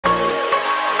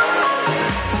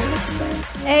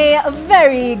A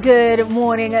very good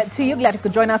morning to you. Glad you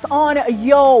could join us on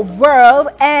Your World.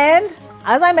 And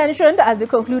as I mentioned, as we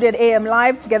concluded AM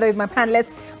Live together with my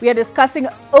panelists, we are discussing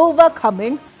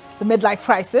overcoming the midlife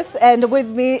crisis. And with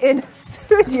me in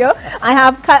studio, I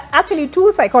have actually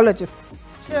two psychologists.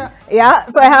 Yeah.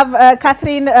 So I have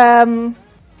Catherine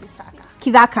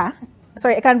Kidaka.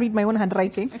 Sorry, I can't read my own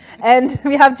handwriting. And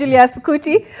we have Julius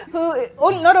Kuti,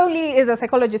 who not only is a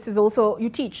psychologist, is also, you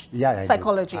teach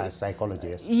psychology. Psychology,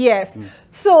 yes. Yes.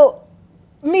 So,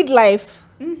 midlife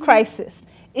crisis,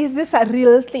 is this a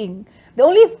real thing? The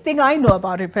only thing I know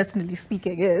about it, personally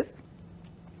speaking, is,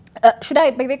 should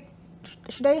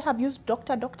I have used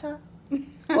doctor?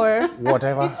 Or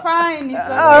whatever. It's fine. It's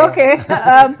okay. Oh, okay. It's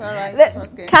all right.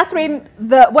 Okay. Catherine,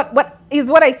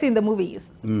 what I see in the movies.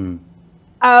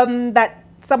 That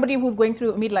somebody who's going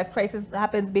through a midlife crisis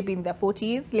happens maybe in their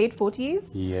 40s, late 40s.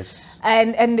 Yes.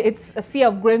 And it's a fear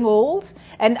of growing old.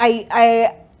 And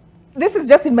I this is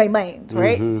just in my mind,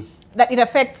 right? That it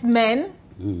affects men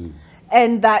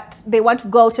and that they want to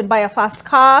go out and buy a fast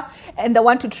car and they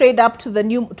want to trade up to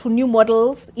new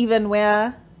models, even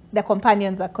where their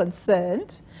companions are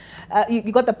concerned.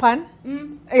 You got the pun?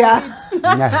 Yeah.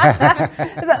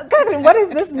 So, Catherine, what is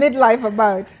this midlife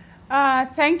about?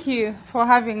 Thank you for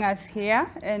having us here,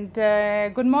 and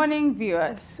good morning,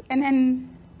 viewers. And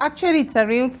then, actually, it's a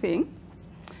real thing.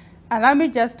 Allow me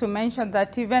just to mention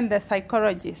that even the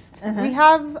psychologist, we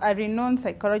have a renowned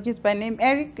psychologist by name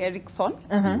Erik Erikson.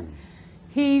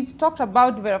 He talked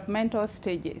about developmental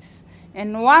stages.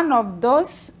 And one of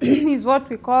those is what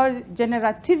we call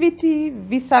generativity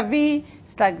vis-a-vis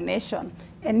stagnation.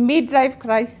 And midlife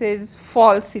crisis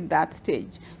falls in that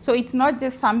stage. So it's not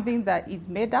just something that is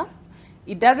made up.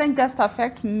 It doesn't just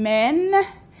affect men,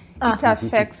 it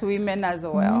affects women as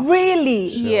well.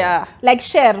 Really? Sure. Yeah. Like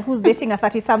Cher, who's dating a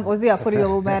 30-something or a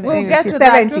 40-year-old woman. We'll get to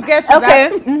that. We'll get to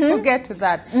that. We'll get to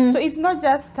that. So it's not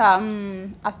just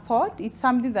a thought. It's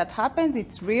something that happens.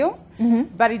 It's real.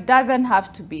 But it doesn't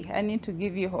have to be. I need to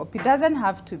give you hope. It doesn't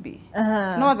have to be.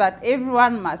 Know that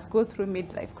everyone must go through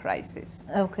midlife crisis.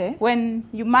 Okay. When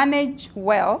you manage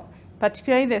well,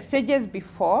 particularly the stages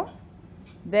before,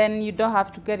 then you don't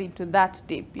have to get into that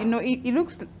deep. You know,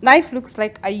 life looks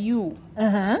like a U.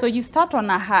 So you start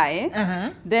on a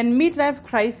high, then midlife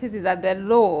crisis is at the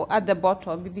low, at the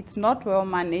bottom, if it's not well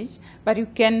managed, but you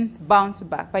can bounce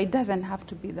back. But it doesn't have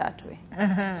to be that way.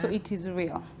 So it is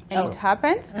real, and it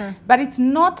happens. But it's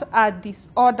not a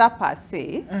disorder per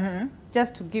se,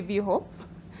 just to give you hope.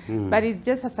 But it's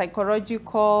just a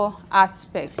psychological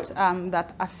aspect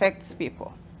that affects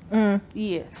people.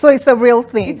 Yes. So it's a real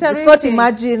thing. It's a real not thing.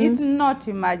 imagined. It's not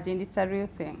imagined. It's a real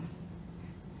thing.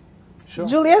 Sure.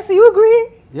 Julius, you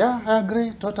agree? Yeah, I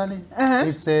agree totally.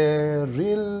 It's a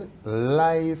real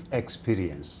life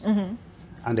experience.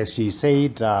 And as she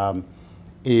said,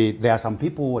 there are some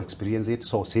people who experience it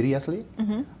so seriously,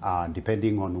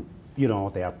 depending on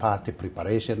their past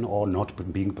preparation or not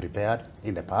being prepared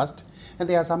in the past. And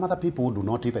there are some other people who do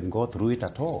not even go through it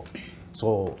at all.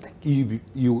 So if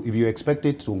you expect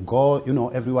it to go,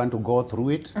 everyone to go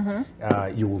through it,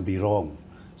 you will be wrong.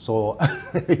 So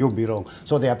you'll be wrong.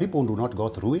 So there are people who do not go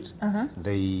through it.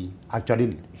 They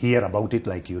actually hear about it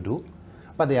like you do.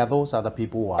 But there are those other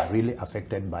people who are really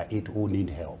affected by it who need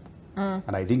help.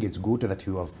 And I think it's good that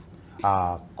you have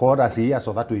called us here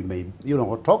so that we may,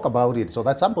 talk about it so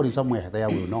that somebody somewhere there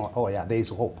will know, oh yeah, there is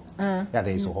hope. Yeah, there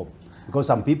is hope. Because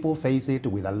some people face it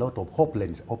with a lot of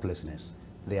hopelessness.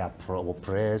 They are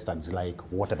oppressed and it's like,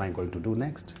 what am I going to do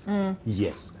next?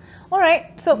 Yes. All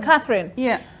right. So, Catherine,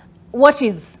 what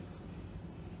is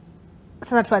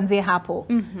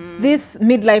this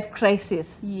midlife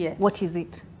crisis? Yes. What is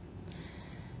it?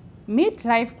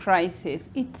 Midlife crisis,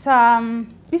 it's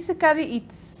basically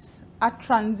it's a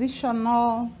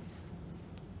transitional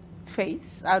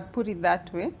phase, I'd put it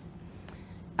that way.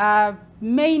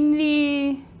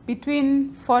 Mainly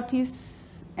between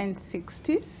 40s and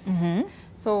 60s.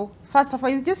 So first of all,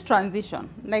 it's just transition.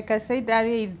 Like I said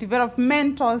earlier, it's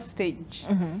developmental stage.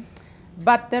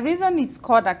 But the reason it's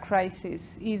called a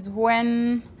crisis is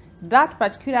when that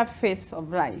particular phase of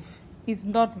life is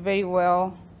not very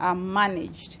well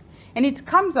managed. And it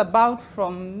comes about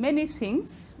from many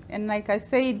things. And like I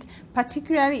said,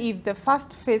 particularly if the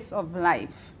first phase of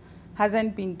life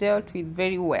hasn't been dealt with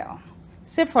very well.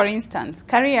 Say, for instance,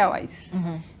 career-wise,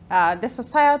 the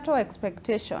societal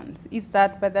expectations is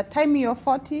that by the time you're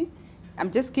 40, I'm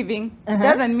just giving, it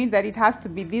doesn't mean that it has to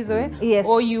be this way. Yes.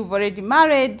 Or you've already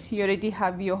married, you already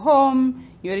have your home,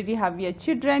 you already have your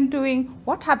children doing.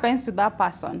 What happens to that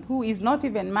person who is not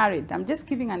even married? I'm just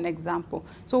giving an example.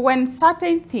 So when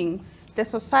certain things, the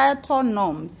societal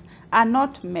norms are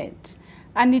not met,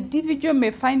 an individual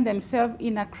may find themselves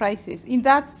in a crisis, in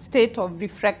that state of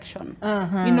reflection,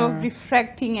 you know,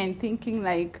 reflecting and thinking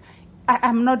like,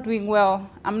 I'm not doing well,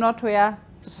 I'm not where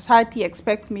society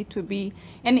expects me to be.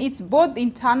 And it's both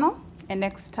internal and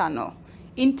external.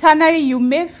 Internally, you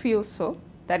may feel so,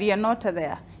 that you're not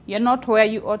there. You're not where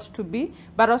you ought to be,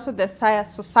 but also the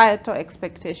societal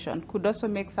expectation could also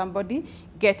make somebody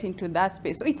get into that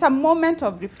space. So it's a moment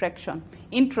of reflection,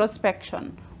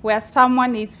 introspection, where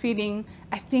someone is feeling,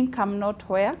 I think I'm not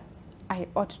where I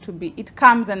ought to be. It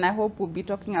comes, and I hope we'll be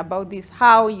talking about this,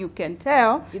 how you can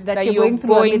tell that you're going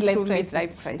through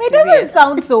midlife crisis. It doesn't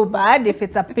sound so bad if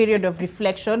it's a period of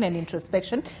reflection and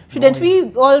introspection. Shouldn't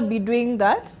we all be doing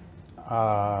that?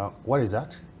 What is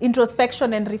that?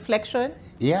 Introspection and reflection?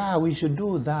 Yeah, we should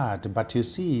do that, but you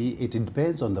see, it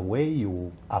depends on the way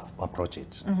you approach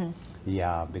it.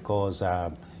 Yeah, because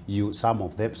some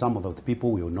of the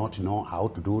people will not know how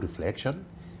to do reflection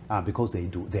because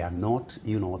they are not,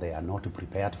 you know, they are not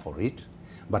prepared for it.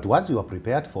 But once you are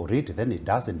prepared for it, then it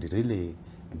doesn't really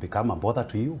become a bother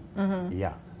to you.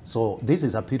 Yeah. So this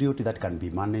is a period that can be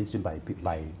managed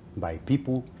by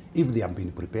people if they have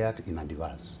been prepared in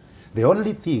advance. The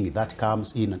only thing that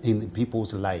comes in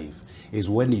people's life is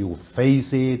when you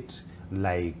face it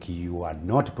like you are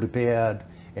not prepared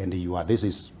and you are, this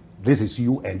is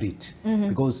you and it.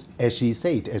 Because as she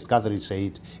said, as Catherine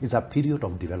said, it's a period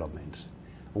of development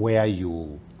where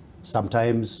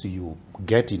sometimes you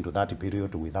get into that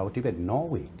period without even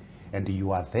knowing, and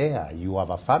you are there, you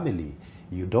have a family,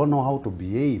 you don't know how to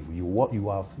behave, you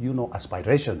have, you know,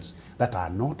 aspirations that are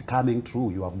not coming true,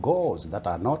 you have goals that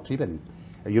are not even,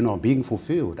 you know, being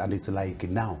fulfilled, and it's like,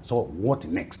 now, so what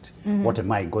next? What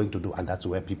am I going to do? And that's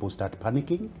where people start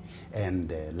panicking,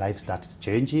 and life starts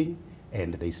changing,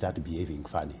 and they start behaving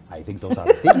funny. I think those are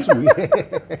the things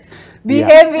we...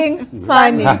 Behaving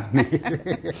funny.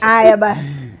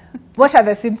 Ayabas. What are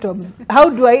the symptoms? How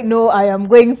do I know I am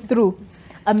going through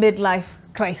a midlife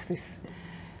crisis?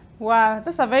 Wow,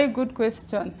 that's a very good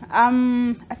question.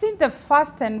 I think the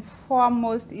first and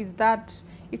foremost is that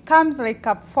it comes like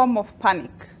a form of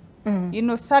panic. You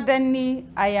know, suddenly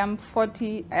I am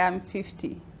 40, I am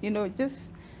 50. You know,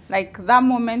 just like that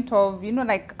moment of, you know,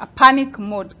 like a panic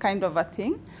mode kind of a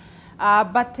thing.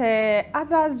 But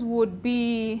others would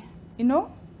be, you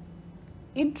know,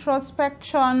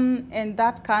 introspection, and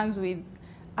that comes with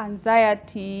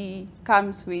anxiety,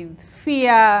 comes with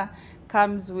fear,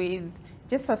 comes with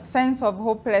just a sense of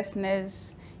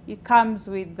hopelessness. It comes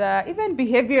with even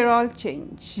behavioral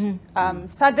change.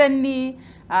 Suddenly,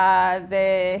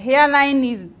 the hairline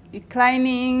is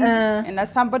declining, and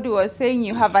as somebody was saying,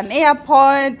 you have an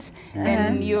airport,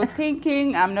 and you're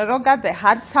thinking, I'm no longer the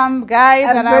handsome guy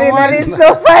that I was. That is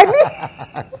so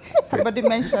funny. Somebody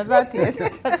mentioned that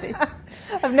yesterday.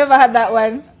 I've never had that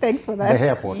one. Thanks for that. The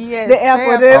airport. Yes, the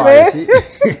airport. Oh,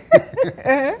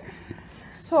 I see.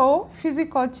 So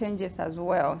physical changes as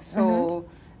well. So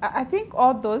I think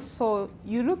all those, so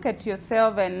you look at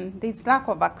yourself and there's lack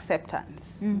of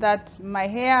acceptance that my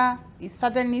hair is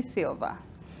suddenly silver,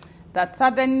 that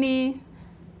suddenly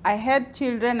I had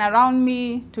children around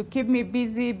me to keep me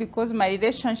busy because my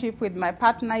relationship with my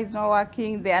partner is not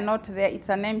working, they are not there, it's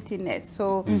an emptiness.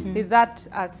 So there's that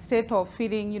state of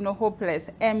feeling, you know,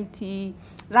 hopeless, empty,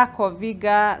 lack of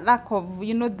vigor, lack of,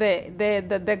 you know,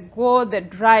 the goal, the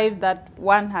drive that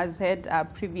one has had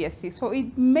previously. So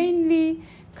it mainly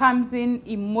comes in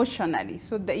emotionally.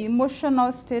 So the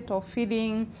emotional state of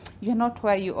feeling you're not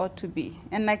where you ought to be.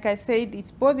 And like I said,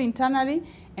 it's both internally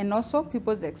and also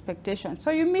people's expectations. So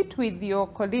you meet with your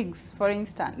colleagues, for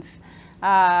instance,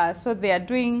 so they are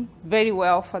doing very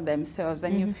well for themselves,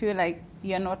 and you feel like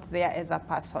you're not there as a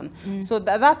person. So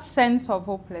that sense of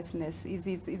hopelessness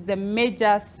is the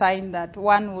major sign that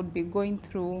one would be going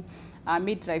through a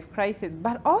midlife crisis.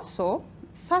 But also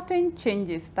certain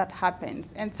changes that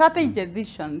happens and certain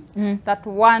decisions that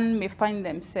one may find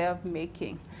themselves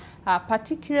making,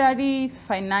 particularly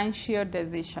financial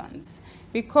decisions,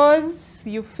 because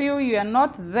you feel you are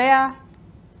not there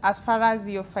as far as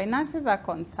your finances are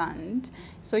concerned.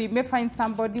 So you may find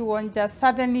somebody who wants just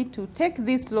suddenly to take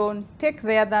this loan, take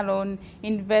the other loan,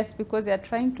 invest, because they are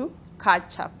trying to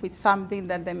catch up with something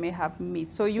that they may have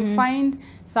missed. So you find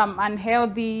some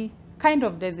unhealthy kind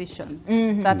of decisions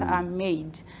that are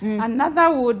made. Another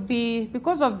would be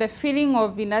because of the feeling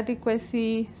of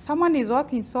inadequacy. Someone is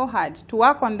working so hard to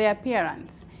work on their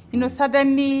appearance. You know,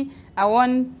 suddenly I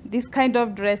want this kind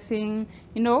of dressing,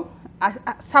 you know,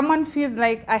 someone feels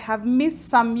like I have missed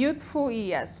some youthful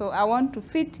years, so I want to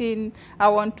fit in, I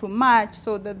want to match,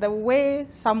 so that the way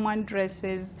someone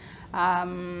dresses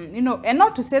You know, and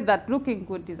not to say that looking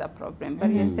good is a problem, but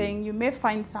you're saying you may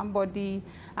find somebody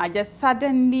just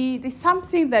suddenly, there's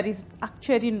something that is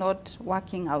actually not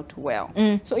working out well.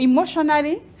 So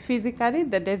emotionally, physically,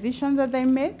 the decisions that they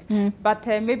make, but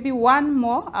maybe one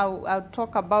more, I'll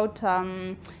talk about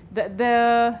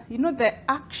you know, the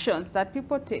actions that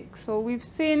people take. So we've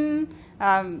seen,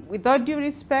 with all due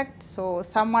respect, so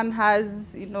someone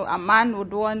has, you know, a man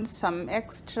would want some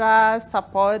extra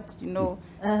support, you know,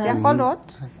 they're called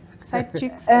what? Side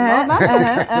chicks and all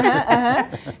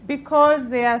that. Because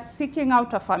they are seeking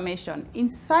out affirmation.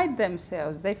 Inside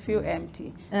themselves, they feel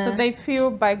empty. So they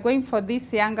feel by going for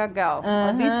this younger girl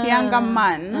or this younger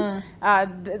man,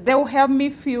 they'll help me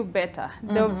feel better.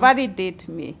 They'll validate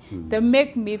me. They'll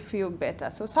make me feel better.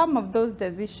 So some of those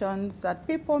decisions that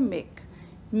people make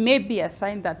may be a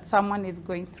sign that someone is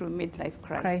going through midlife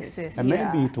crisis. And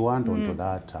maybe to add on to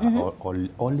that,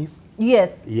 Olive.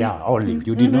 Yes. Yeah, Olive.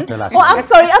 You did not tell us. Oh, I'm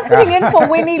sorry. I'm sitting in for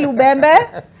Winnie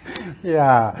Lubembe.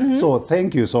 Yeah. So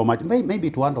thank you so much. Maybe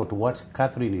to add on to what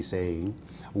Catherine is saying,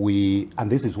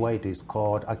 and this is why it is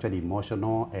called actually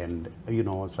emotional and, you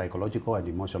know, psychological and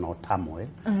emotional turmoil.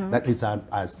 That it's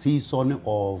a season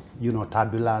of, you know,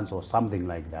 turbulence or something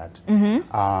like that.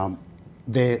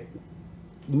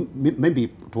 Maybe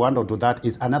to add on to that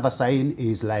is another sign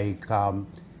is like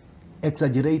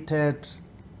exaggerated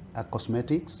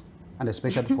cosmetics, and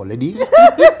especially for ladies.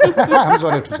 I'm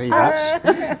sorry to say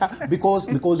that.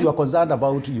 because you are concerned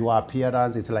about your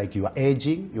appearance. It's like you are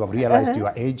aging. You have realized you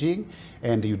are aging,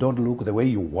 and you don't look the way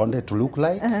you wanted to look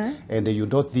like, and you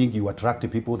don't think you attract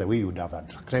people the way you would have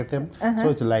attracted them. So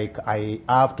it's like I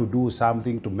have to do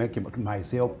something to make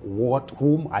myself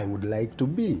whom I would like to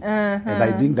be. And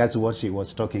I think that's what she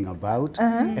was talking about.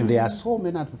 And there are so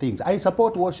many other things. I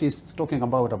support what she's talking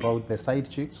about the side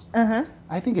chicks.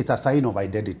 I think it's a sign of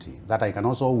identity that I can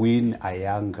also win a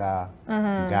younger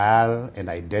girl and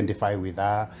identify with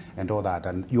her and all that.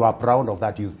 And you are proud of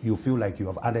that. You feel like you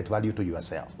have added value to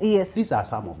yourself. Yes. These are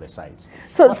some of the signs.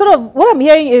 So sort of what I'm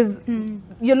hearing is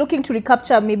you're looking to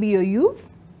recapture maybe your youth,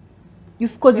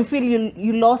 because you feel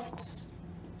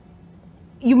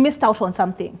you missed out on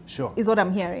something. Sure. Is what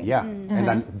I'm hearing. Yeah. And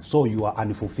then, so you are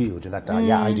unfulfilled that,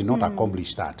 yeah, I did not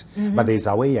accomplish that. But there's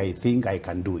a way I think I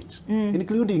can do it.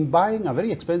 Including buying a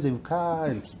very expensive car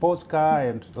and sports car,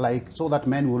 and like, so that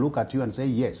men will look at you and say,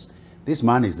 yes, this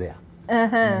man is there.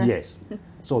 Yes.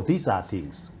 So these are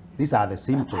things. These are the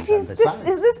symptoms and the signs.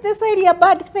 Is this necessarily a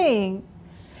bad thing?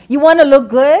 You want to look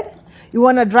good? You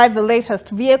want to drive the latest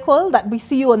vehicle that we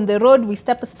see you on the road, we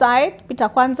step aside, Peter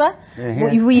Kwanza.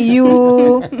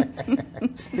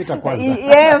 Peter Kwanza.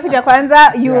 Yeah, Peter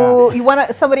Kwanza. You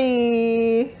want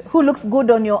somebody who looks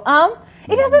good on your arm.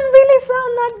 It doesn't really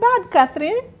sound that bad,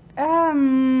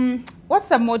 Catherine. What's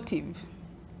the motive?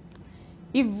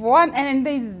 If one, and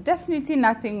there is definitely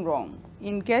nothing wrong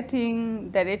in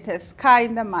getting the latest car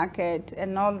in the market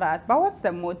and all that, but what's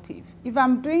the motive? If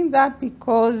I'm doing that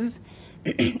because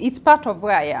it's part of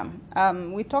where I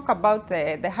am. We talk about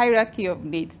the hierarchy of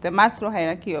needs, the Maslow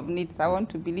hierarchy of needs. I want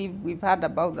to believe we've heard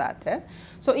about that.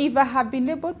 So if I have been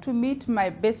able to meet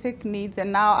my basic needs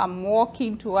and now I'm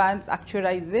working towards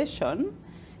actualization,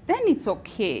 then it's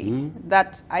okay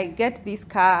that I get this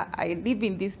car, I live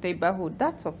in this neighborhood,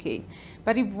 that's okay.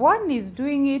 But if one is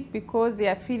doing it because they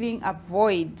are feeling a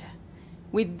void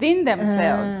within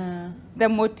themselves, the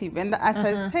motive, and as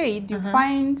I said, you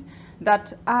find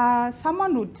that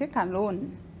someone would take a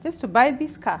loan just to buy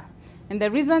this car. And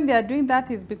the reason they are doing that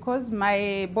is because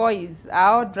my boys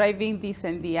are out driving this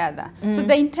and the other. So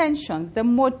the intentions, the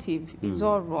motive is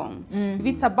all wrong. If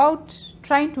it's about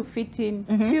trying to fit in,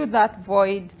 fill that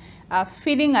void,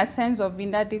 feeling a sense of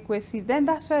inadequacy, then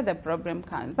that's where the problem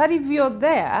comes. But if you're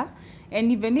there,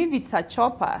 and even if it's a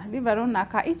chopper, leave alone a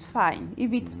car, it's fine.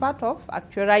 If it's part of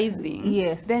actualizing,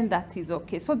 then that is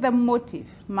okay. So the motive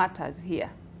matters here.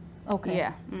 Okay.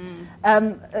 Yeah.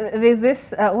 There's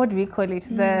this, what do we call it?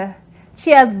 The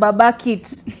Cheers Baba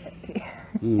kit.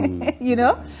 You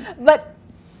know? But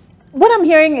what I'm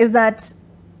hearing is that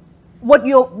what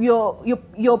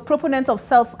your proponents of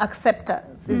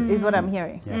self-acceptance is what I'm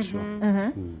hearing. Yeah,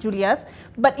 sure. Julius.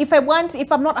 But if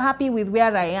I'm not happy with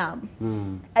where I am,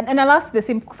 and I'll ask the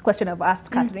same question I've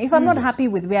asked Catherine, if I'm not happy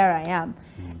with where I am,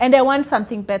 and I want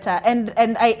something better, and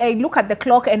I look at the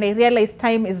clock and I realize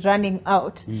time is running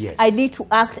out. Yes. I need to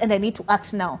act, and I need to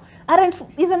act now.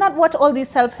 Isn't that what all these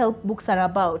self-help books are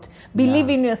about? Believe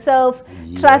in yourself,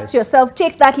 trust yourself,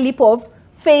 take that leap of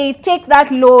faith, take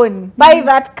that loan, buy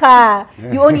that car.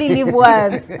 You only live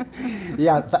once.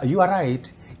 Yeah, you are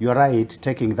right. You are right,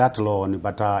 taking that loan,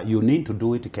 but you need to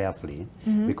do it carefully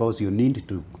because you need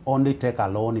to only take a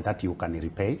loan that you can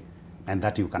repay. and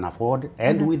that you can afford,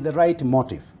 and with the right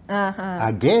motive.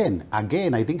 Again,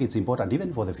 I think it's important,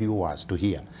 even for the viewers, to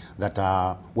hear that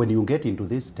when you get into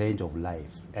this stage of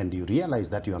life and you realize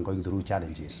that you are going through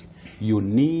challenges, you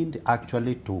need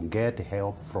actually to get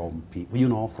help from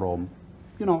people, from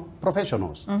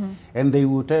professionals. And they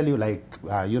will tell you, like,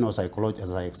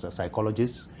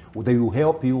 psychologists, they will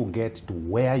help you get to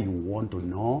where you want to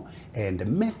know and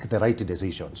make the right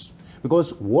decisions.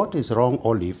 Because what is wrong,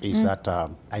 Olive, is that,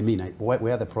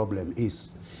 where the problem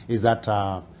is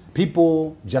that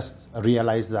people just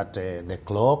realize that the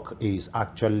clock is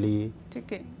actually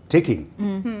ticking.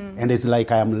 And it's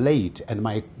like I am late and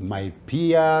my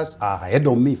peers are ahead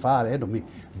of me, far ahead of me.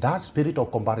 That spirit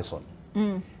of comparison.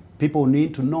 People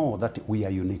need to know that we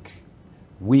are unique.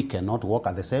 We cannot walk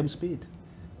at the same speed.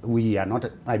 We are not,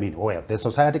 the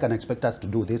society can expect us to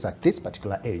do this at this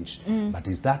particular age, but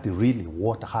is that really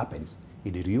what happens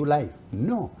in real life?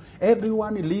 No.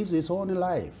 Everyone lives his own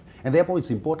life. And therefore,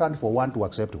 it's important for one to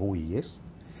accept who he is.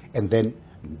 And then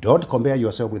don't compare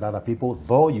yourself with other people,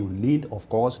 though you need, of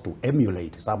course, to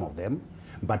emulate some of them,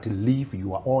 but live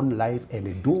your own life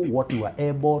and do what you are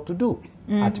able to do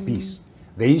at peace.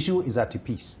 The issue is at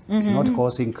peace, not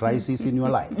causing crisis in your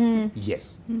life.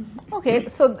 Yes. Okay,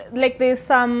 so like there's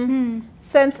some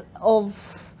sense of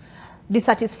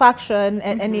dissatisfaction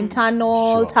and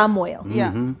internal turmoil.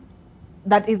 Yeah.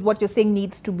 That is what you're saying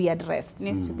needs to be addressed.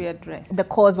 Needs to be addressed. The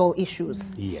causal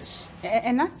issues. Yes.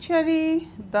 And actually,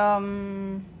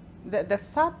 the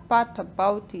sad part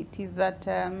about it is that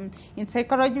in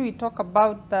psychology we talk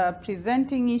about the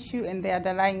presenting issue and the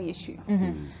underlying issue.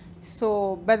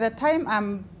 So by the time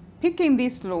I'm picking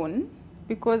this loan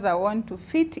because I want to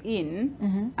fit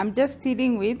in, I'm just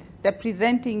dealing with the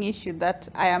presenting issue that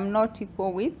I am not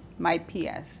equal with my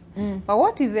peers. But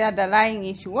what is the underlying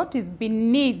issue? What is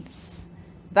beneath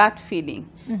that feeling?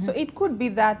 So it could be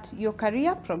that your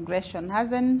career progression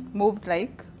hasn't moved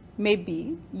like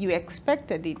maybe you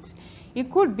expected it. It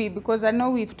could be because I know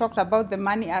we've talked about the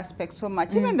money aspect so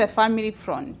much, even the family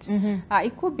front.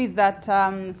 It could be that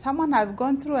someone has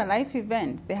gone through a life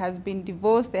event. There has been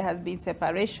divorce, there has been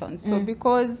separation. So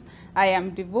because I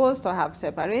am divorced or have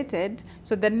separated,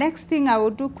 so the next thing I will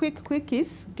do quick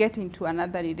is get into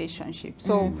another relationship.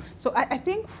 So, so I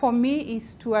think for me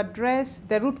is to address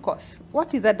the root cause.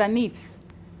 What is underneath,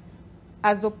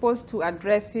 as opposed to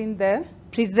addressing the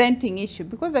presenting issue,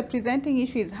 because the presenting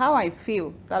issue is how I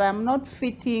feel that I'm not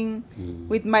fitting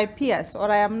with my peers,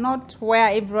 or I am not where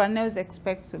everyone else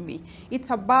expects to be. It's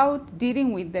about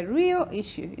dealing with the real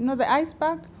issue. You know, the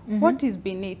iceberg, what is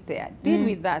beneath there? Deal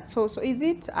with that. So is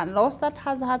it a loss that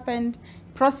has happened?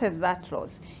 Process that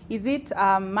loss. Is it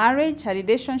a marriage, a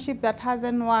relationship that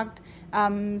hasn't worked?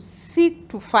 Seek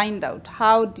to find out,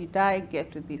 how did I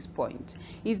get to this point?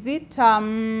 Is it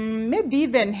maybe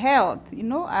even health? You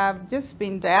know, I've just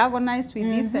been diagnosed with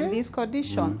this and this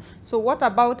condition. So what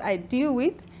about I deal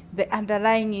with the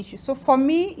underlying issue? So for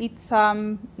me, it's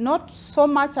not so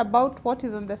much about what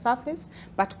is on the surface,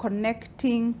 but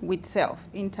connecting with self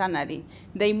internally,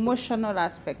 the emotional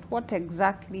aspect, what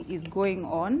exactly is going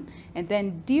on, and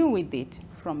then deal with it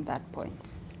from that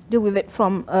point. Deal with it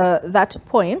from that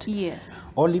point. Yes.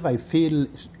 Olive, I feel,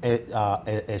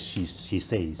 as she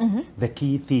says, the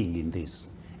key thing in this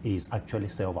is actually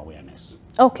self-awareness.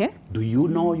 Okay. Do you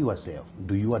know yourself?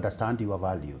 Do you understand your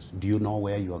values? Do you know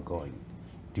where you are going?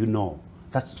 Do you know?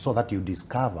 That's so that you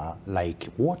discover, like,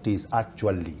 what is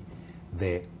actually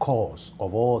the cause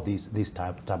of all this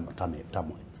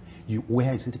turmoil.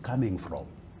 Where is it coming from?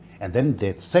 And then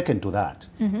the second to that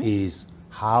is,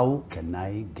 how can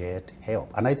I get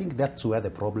help? And I think that's where the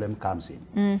problem comes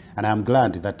in. And I'm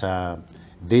glad that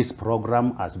this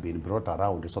program has been brought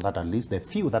around so that at least the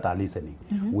few that are listening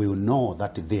will know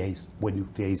that there is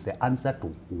the answer to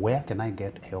where can I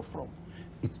get help from.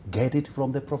 Get it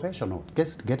from the professional,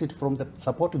 get it from the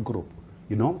support group,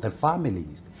 you know, the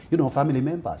families. You know, family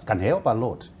members can help a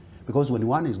lot, because when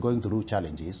one is going through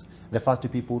challenges, the first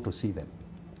people to see them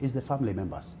is the family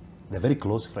members, the very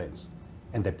close friends,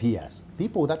 and the peers,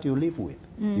 people that you live with,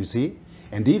 you see.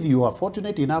 And if you are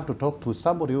fortunate enough to talk to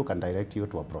somebody who can direct you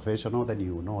to a professional, then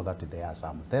you know that there are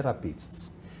some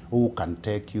therapists who can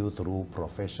take you through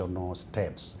professional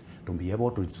steps to be able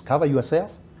to discover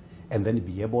yourself and then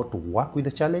be able to work with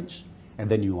the challenge. And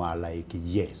then you are like,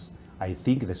 yes, I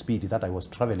think the speed that I was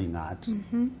traveling at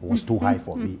was too high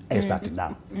for me as at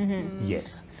now.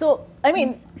 Yes. So, I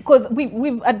mean, because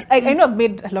I know I've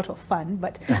made a lot of fun,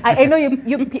 but I know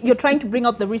you're trying to bring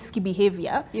out the risky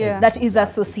behavior that is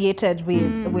associated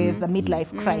with the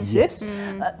midlife crisis.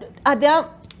 Are there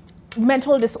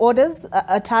mental disorders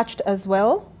attached as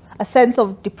well? A sense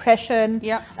of depression,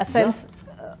 a sense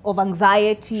of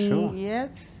anxiety? Sure.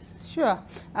 Yes, sure.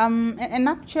 And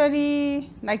actually,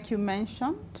 like you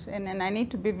mentioned, and I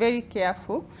need to be very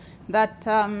careful that,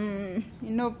 you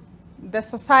know, the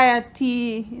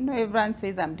society, you know, everyone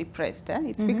says I'm depressed.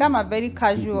 It's become a very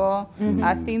casual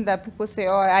thing that people say,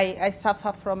 oh, I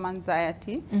suffer from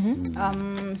anxiety.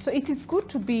 So it is good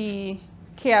to be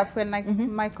careful. And like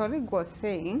my colleague was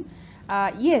saying,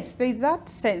 yes, there is that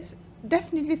sense.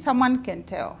 Definitely someone can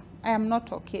tell I am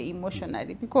not okay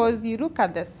emotionally, because you look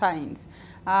at the signs.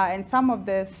 And some of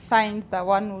the signs that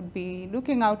one would be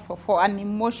looking out for an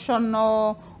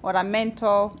emotional or a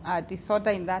mental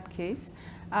disorder in that case.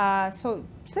 So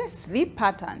say sleep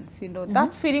patterns, you know,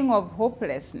 that feeling of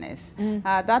hopelessness,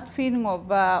 that feeling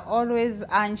of always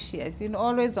anxious, you know,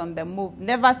 always on the move,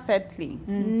 never settling,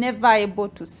 never able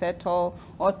to settle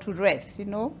or to rest, you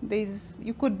know.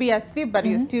 You could be asleep, but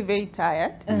you're still very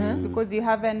tired because you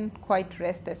haven't quite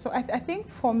rested. So I think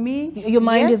for me, your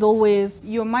mind is always...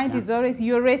 Your mind is always,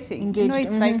 you're racing. Engaged. You know,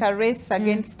 it's like a race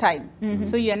against time.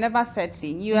 So you're never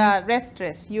settling. You are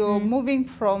restless. You're moving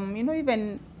from, you know,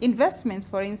 even investment,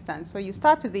 for instance. So you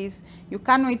start this, you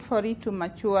can't wait for it to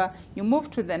mature, you move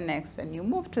to the next, and you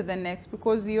move to the next,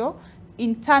 because you're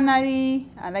internally,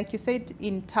 like you said,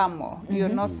 in turmoil. You're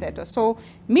not settled. So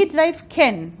midlife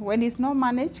can, when it's not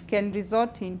managed, can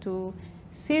result into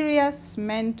serious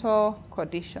mental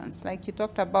conditions, like you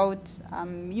talked about,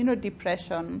 you know,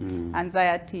 depression,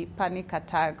 anxiety, panic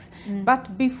attacks.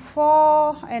 But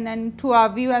before, and then to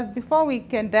our viewers, before we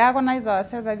can diagnose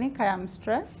ourselves, I think I am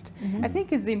stressed. I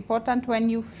think it's important when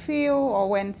you feel, or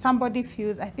when somebody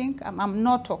feels, I think I'm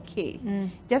not okay,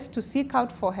 just to seek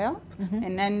out for help.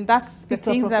 And then that's the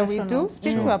things that we do,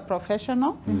 speak to a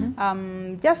professional,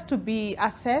 just to be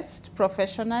assessed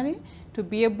professionally, to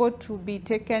be able to be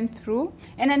taken through.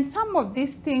 And then some of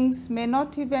these things may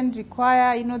not even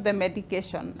require, you know, the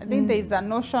medication. I think there is a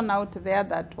notion out there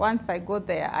that once I go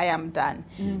there, I am done.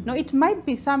 No, it might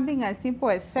be something as simple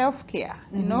as self-care,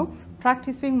 you know,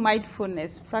 practicing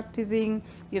mindfulness, practicing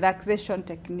relaxation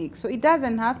techniques. So it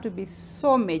doesn't have to be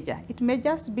so major. It may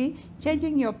just be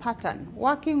changing your pattern,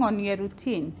 working on your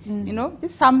routine, you know,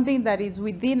 just something that is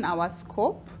within our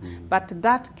scope, but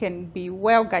that can be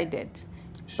well guided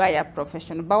by a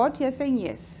professional. But what you're saying,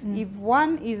 yes, if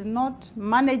one is not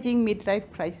managing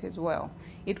midlife crisis well,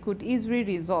 it could easily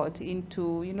result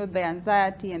into, you know, the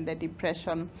anxiety and the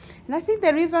depression. And I think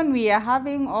the reason we are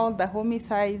having all the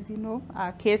homicides, you know,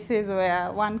 cases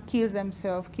where one kills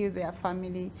themselves, kills their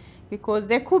family, because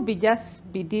they could be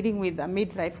just be dealing with a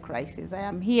midlife crisis. I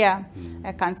am here,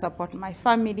 I can support my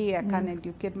family, I can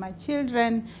educate my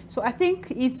children. So I think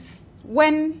it's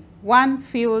when one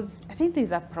feels, I think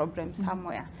there's a problem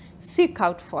somewhere, seek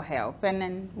out for help. And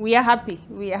then we are happy.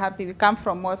 We are happy. We come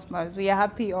from Osmos. We are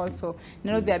happy also. You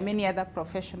know, there are many other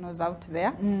professionals out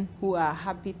there who are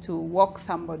happy to walk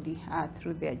somebody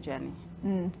through their journey.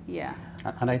 Yeah.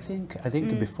 And I think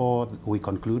before we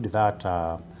conclude that,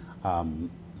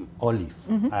 Olive,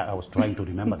 I was trying to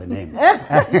remember the name.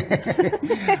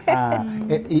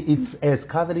 It's, as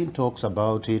Catherine talks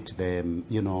about it,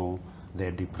 you know, the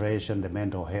depression, the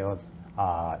mental health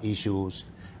issues.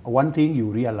 One thing you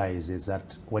realize is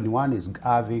that when one is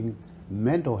having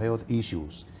mental health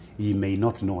issues, he may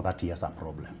not know that he has a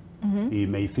problem. He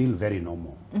may feel very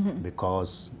normal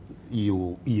because he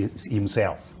is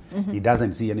himself. He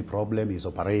doesn't see any problem. He's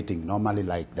operating normally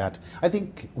like that. I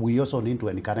think we also need to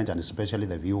encourage, and especially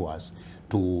the viewers,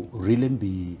 to really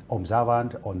be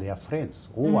observant on their friends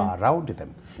who are around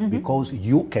them, because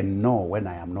you can know when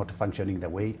I am not functioning the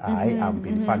way I am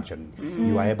been functioning.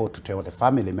 You are able to tell the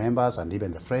family members and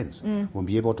even the friends will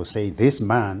be able to say, this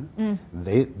man,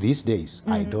 these days,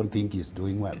 I don't think he's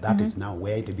doing well. That is now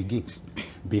where it begins.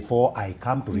 Before I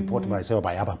come to report myself,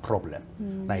 I have a problem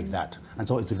like that. And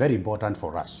so it's very important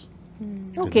for us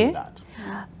to do that.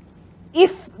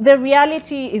 If the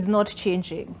reality is not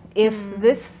changing, if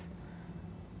this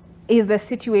is the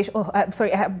situation. Oh, I'm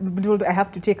sorry, I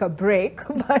have to take a break,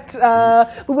 but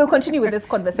we will continue with this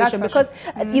conversation, because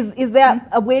is there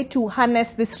a way to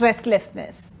harness this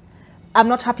restlessness? I'm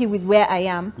not happy with where I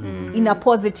am in a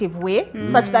positive way,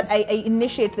 such that I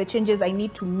initiate the changes I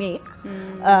need to make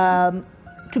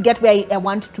to get where I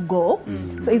want to go.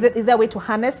 So is there a way to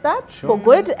harness that for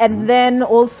good? And then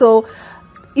also,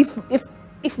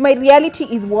 if my reality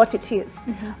is what it is,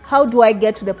 how do I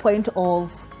get to the point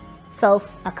of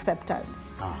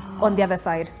self-acceptance on the other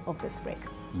side of this break?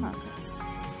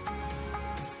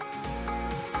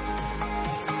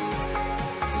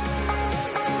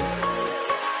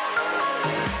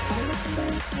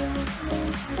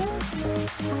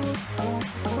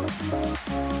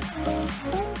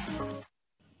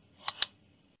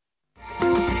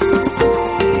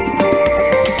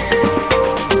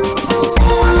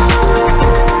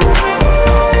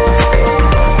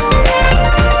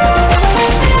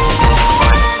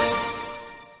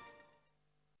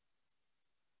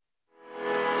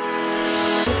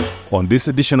 On this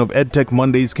edition of EdTech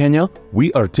Mondays Kenya,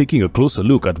 we are taking a closer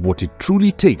look at what it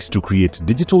truly takes to create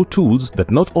digital tools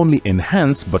that not only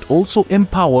enhance but also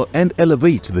empower and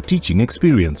elevate the teaching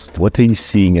experience. What are you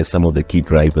seeing as some of the key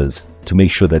drivers to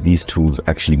make sure that these tools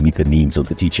actually meet the needs of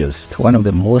the teachers? One of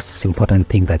the most important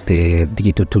things that the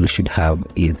digital tool should have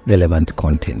is relevant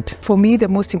content. For me, the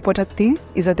most important thing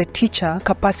is that the teacher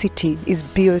capacity is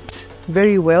built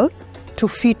very well to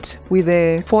fit with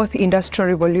the fourth industrial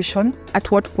revolution.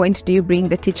 At what point do you bring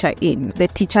the teacher in? The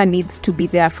teacher needs to be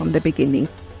there from the beginning.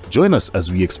 Join us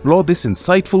as we explore this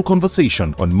insightful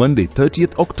conversation on Monday,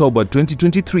 30th October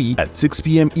 2023 at 6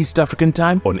 p.m. East African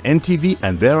Time on NTV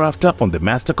and thereafter on the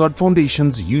MasterCard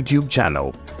Foundation's YouTube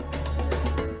channel.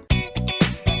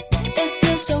 It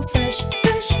feels so fresh,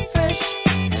 fresh, fresh.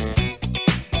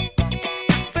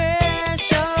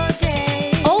 Fresh all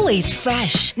day. Always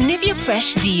fresh. Nivea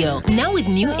Fresh Deo. Now with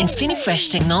new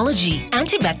InfiniFresh technology.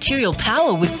 Antibacterial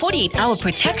power with 48-hour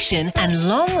protection and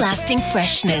long-lasting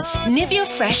freshness. Nivea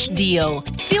Fresh Deo.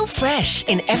 Feel fresh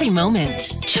in every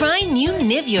moment. Try new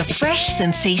Nivea Fresh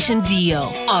Sensation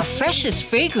Deo. Our freshest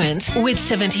fragrance with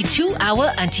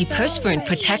 72-hour antiperspirant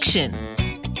protection.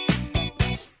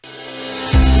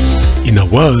 In a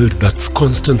world that's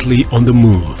constantly on the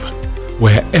move,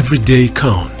 where every day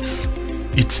counts,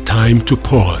 it's time to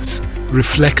pause,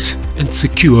 reflect, and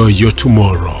secure your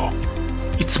tomorrow.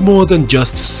 It's more than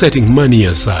just setting money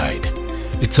aside.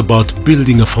 It's about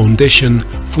building a foundation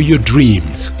for your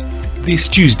dreams. This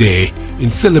Tuesday, in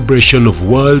celebration of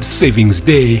World Savings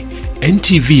Day,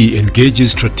 NTV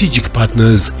engages strategic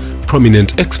partners,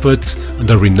 prominent experts,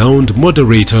 and a renowned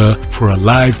moderator for a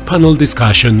live panel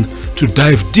discussion to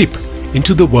dive deep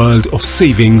into the world of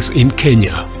savings in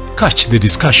Kenya. Catch the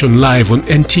discussion live on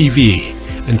NTV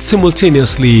and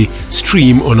simultaneously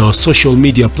stream on our social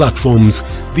media platforms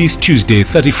this Tuesday,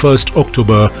 31st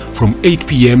October from 8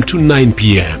 p.m. to 9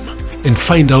 p.m. and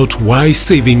find out why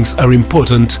savings are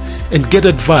important and get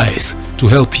advice to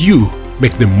help you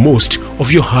make the most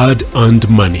of your hard-earned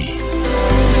money.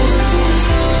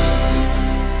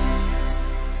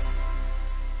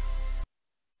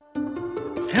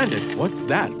 Candace, what's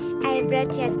that? I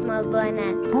brought you a small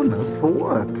bonus. Bonus for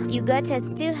what? You got us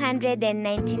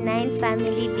 299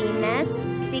 family dinners,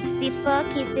 64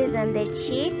 kisses on the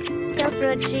cheek, 12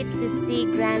 road trips to see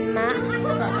grandma,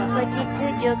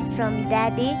 42 jokes from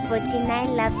daddy,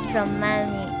 49 laughs from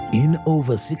mommy. In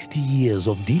over 60 years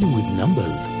of dealing with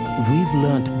numbers, we've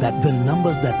learned that the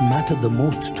numbers that matter the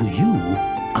most to you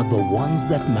are the ones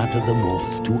that matter the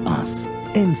most to us.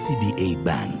 NCBA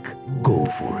Bank. Go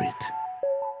for it.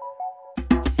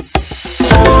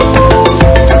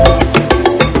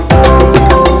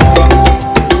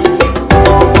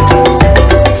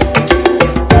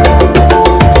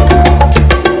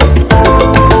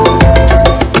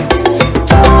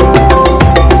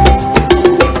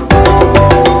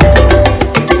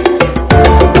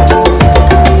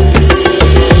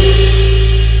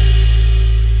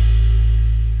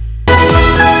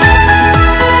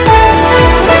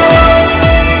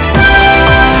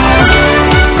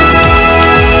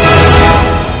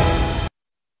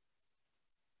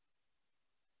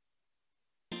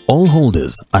 All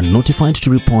holders are notified to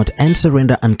report and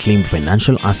surrender unclaimed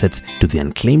financial assets to the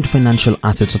Unclaimed Financial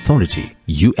Assets Authority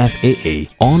 (UFAA)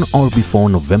 on or before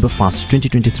November 1st,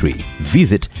 2023.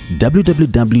 Visit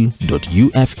www.ufaa.go.ke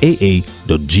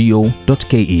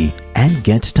and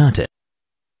get started.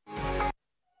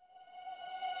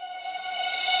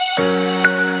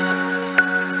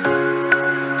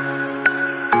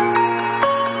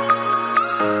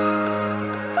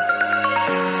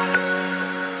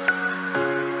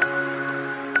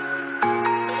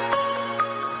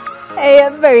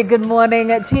 A very good morning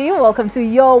to you. Welcome to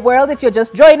Your World. If you're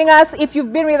just joining us, if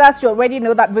you've been with us, you already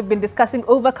know that we've been discussing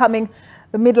overcoming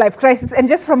the midlife crisis. And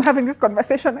just from having this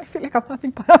conversation, I feel like I'm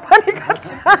having a panic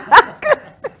attack.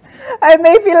 I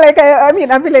may feel like I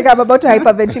feel like I'm about to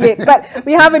hyperventilate. But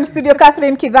we have in studio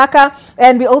Catherine Kidhaka,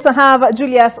 and we also have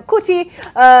Julius Kuti,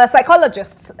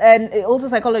 psychologist and also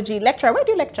psychology lecturer. Where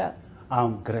do you lecture?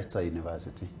 Greta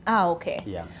University. Ah, okay.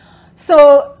 Yeah.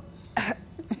 So,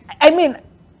 I mean,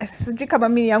 sijui kama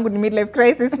mimi yangu ni midlife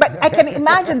crisis, but I can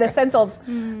imagine the sense of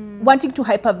wanting to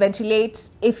hyperventilate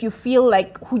if you feel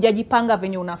like hujajipanga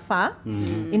venye unafaa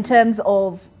in terms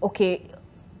of, okay,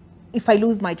 if I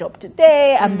lose my job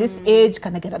today, I'm this age,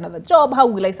 can I get another job? How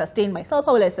will I sustain myself?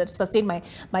 How will I sustain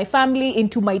my family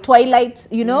into my twilight,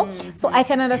 you know? So I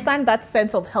can understand that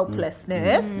sense of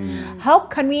helplessness. How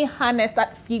can we harness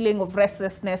that feeling of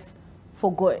restlessness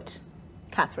for good?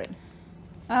 Catherine.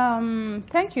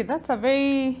 Thank you. That's a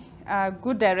very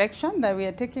good direction that we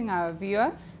are taking our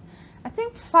viewers. I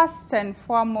think first and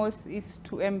foremost is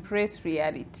to embrace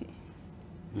reality.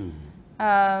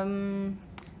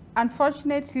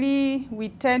 Unfortunately, we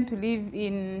tend to live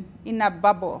in a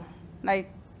bubble. Like,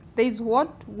 there's what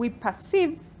we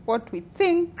perceive, what we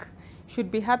think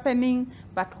should be happening,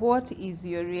 but what is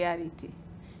your reality?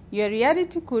 Your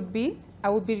reality could be, I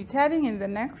will be retiring in the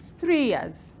next 3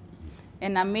 years,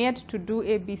 and I'm yet to do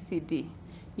A, B, C, D.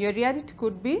 Your reality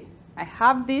could be, I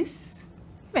have this,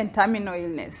 even terminal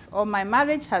illness, or my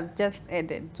marriage has just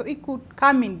ended. So it could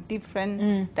come in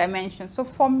different dimensions. So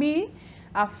for me,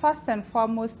 first and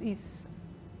foremost is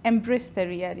embrace the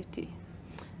reality.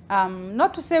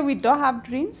 Not to say we don't have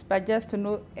dreams, but just to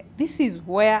know this is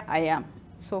where I am.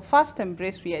 So first,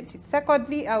 embrace reality.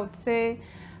 Secondly, I would say,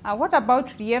 what about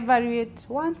reevaluate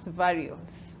one's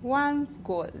values, one's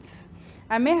goals?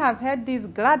 I may have had these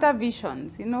gladder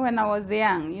visions, you know, when I was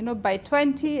young. You know, by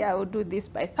 20, I would do this.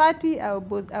 By 30, I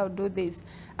would do this.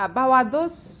 But are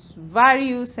those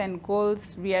values and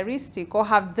goals realistic, or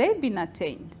have they been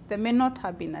attained? They may not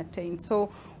have been attained.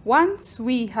 So once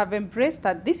we have embraced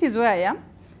that this is where I am,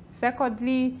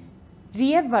 secondly,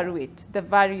 reevaluate the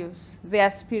values, the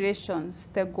aspirations,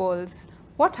 the goals.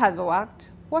 What has worked?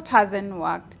 What hasn't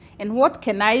worked? And what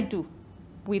can I do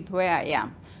with where I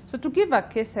am? So to give a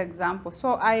case example,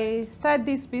 so I started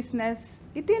this business,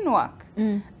 it didn't work.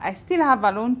 I still have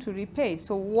a loan to repay.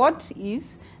 So what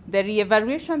is the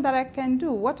reevaluation that I can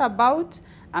do? What about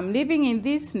I'm living in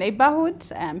this neighborhood,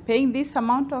 I'm paying this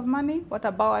amount of money. What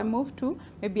about I move to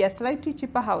maybe a slightly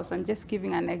cheaper house? I'm just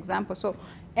giving an example. So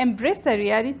embrace the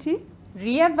reality,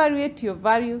 reevaluate your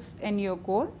values and your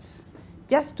goals,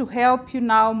 just to help you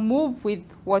now move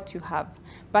with what you have.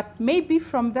 But maybe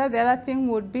from there, the other thing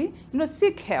would be, you know,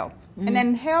 seek help. And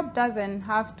then help doesn't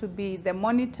have to be the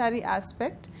monetary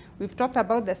aspect. We've talked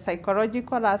about the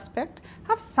psychological aspect.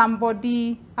 Have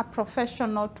somebody, a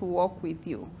professional, to work with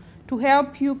you, to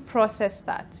help you process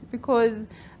that. Because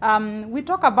we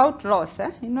talk about loss.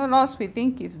 You know, loss we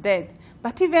think is death.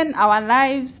 But even our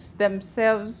lives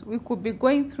themselves, we could be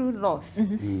going through loss.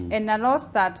 And a loss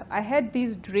that I had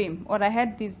this dream, or I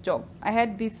had this job, I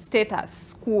had this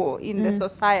status quo in the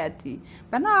society,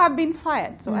 but now I've been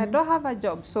fired, so I don't have a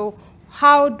job. So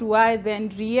how do I then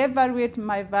reevaluate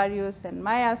my values and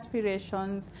my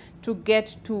aspirations to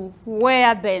get to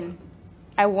where then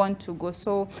I want to go?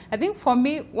 So I think for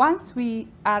me, once we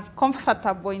are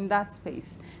comfortable in that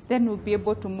space, then we'll be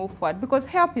able to move forward, because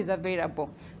help is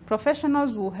available.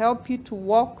 Professionals will help you to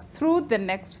walk through the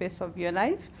next phase of your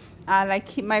life.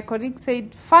 Like my colleague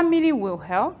said, family will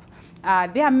help.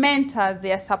 There are mentors,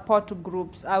 there are support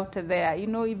groups out there. You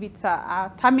know, if it's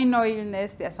a terminal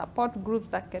illness, there are support groups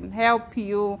that can help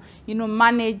you, you know,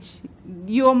 manage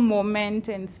your moment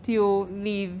and still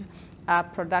live a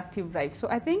productive life. So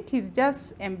I think it's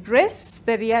just embrace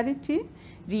the reality,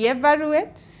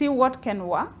 reevaluate, see what can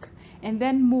work, and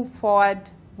then move forward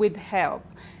with help.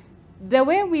 The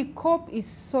way we cope is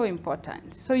so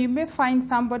important. So you may find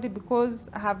somebody, because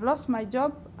I have lost my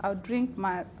job, I'll drink,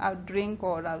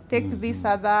 or I'll take this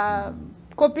other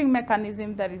coping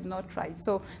mechanism that is not right.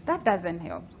 So that doesn't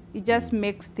help. It just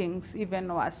makes things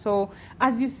even worse. So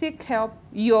as you seek help,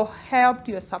 you're helped,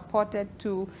 you're supported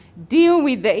to deal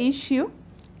with the issue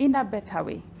in a better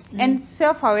way. And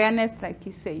self-awareness, like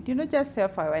you said, you know, just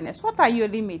self-awareness. What are your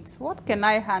limits? What can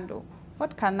I handle?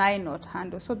 What can I not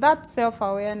handle? So that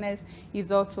self-awareness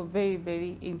is also very,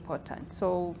 very important.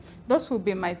 So those will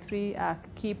be my three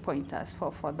key pointers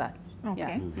for that.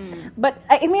 Okay. Yeah. But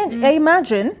I mean, I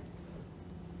imagine,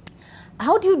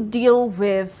 how do you deal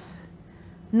with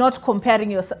not comparing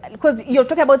yourself? Because you're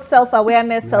talking about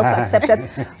self-awareness,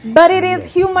 self-acceptance, but it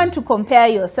is human to compare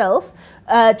yourself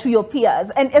to your peers,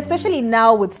 and especially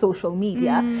now with social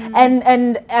media.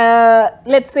 And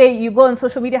let's say you go on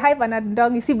social media, hi Bernard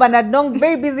Dong, you see Bernard Dong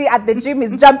very busy at the gym,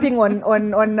 is jumping on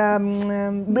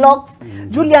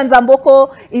blogs. Julian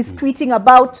Zamboko is tweeting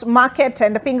about market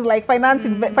and things like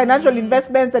financial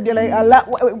investments, and you're like,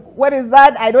 what is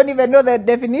that? I don't even know the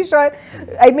definition.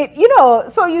 I mean, you know,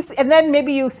 so you see, and then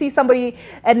maybe you see somebody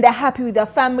and they're happy with their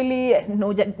family.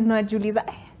 No, Julie's like,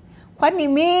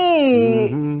 kwani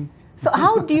me? So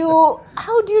how do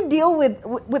you deal with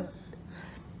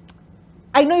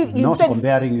I know you not said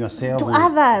comparing yourself to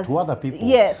others, to other people.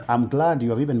 Yes, I'm glad you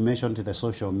have even mentioned the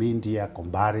social media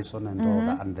comparison and all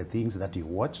that, and the things that you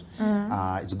watch.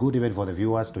 It's good even for the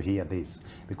viewers to hear this,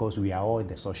 because we are all in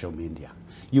the social media.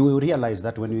 You will realize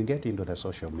that when you get into the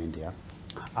social media,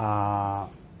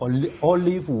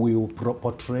 Olive will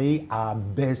portray our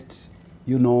best,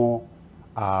 you know,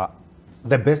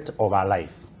 the best of our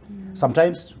life.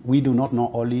 Sometimes we do not know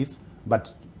Olive,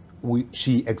 but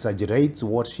she exaggerates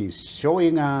what she's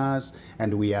showing us,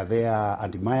 and we are there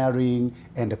admiring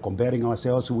and comparing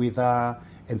ourselves with her,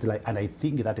 and I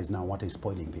think that is now what is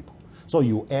spoiling people. So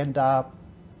you end up,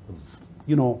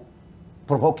 you know,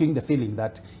 provoking the feeling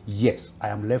that, yes, I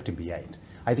am left behind.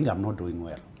 I think I'm not doing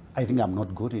well. I think I'm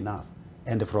not good enough.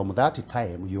 And from that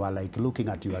time, you are like looking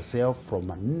at yourself from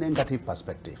a negative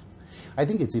perspective. I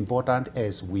think it's important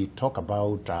as we talk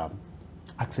about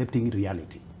accepting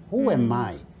reality. Who am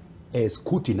I as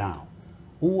Kuti now?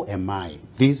 Who am I?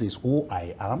 This is who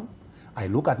I am. I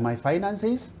look at my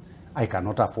finances. I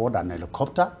cannot afford an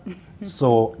helicopter.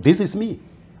 So this is me.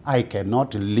 I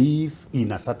cannot live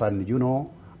in a certain, you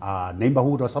know,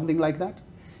 neighborhood or something like that.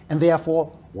 And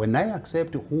therefore, when I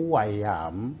accept who I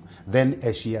am, then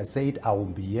as she has said, I will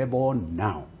be able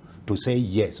now to say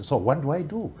yes. So what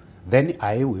do? Then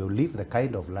I will live the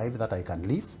kind of life that I can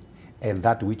live, and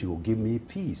that which will give me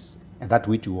peace, and that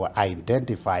which will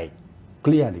identify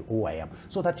clearly who I am,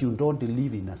 so that you don't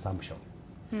live in assumption.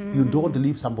 You don't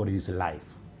live somebody's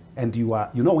life. And you are,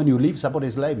 you know, when you live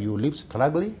somebody's life, you live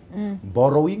struggling,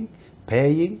 borrowing,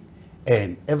 paying,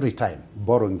 and every time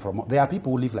borrowing from. There are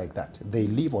people who live like that. They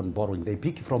live on borrowing. They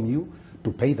pick from you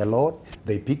to pay the Lord.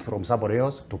 They pick from somebody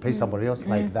else to pay somebody else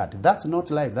like that. That's not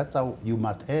life. That's how you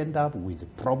must end up with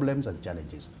problems and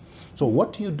challenges. So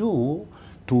what you do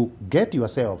to get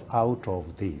yourself out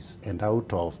of this and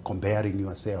out of comparing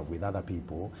yourself with other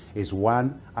people is,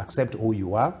 one, accept who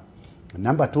you are.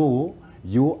 Number two,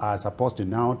 you are supposed to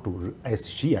now to, as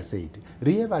she has said,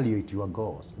 reevaluate your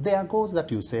goals. There are goals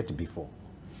that you set before.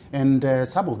 And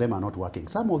some of them are not working.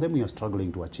 Some of them you are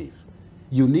struggling to achieve.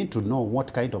 You need to know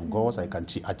what kind of goals I can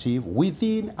achieve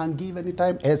within and given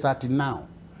time as at now.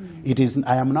 It is,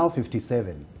 I am now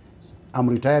 57. I'm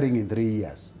retiring in 3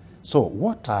 years. So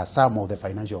what are some of the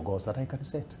financial goals that I can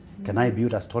set? Can I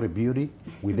build a story building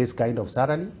with this kind of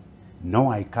salary?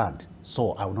 No, I can't.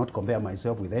 So I will not compare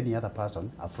myself with any other person,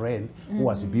 a friend who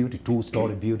has built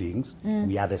 2-story buildings.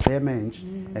 We are the same age,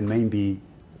 and maybe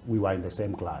we were in the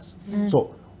same class.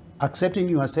 So accepting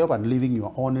yourself and living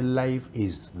your own life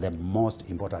is the most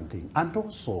important thing. And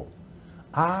also,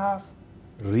 have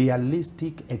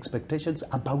realistic expectations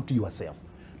about yourself.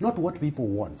 Not what people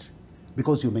want,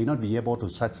 because you may not be able to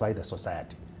satisfy the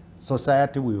society.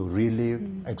 Society will really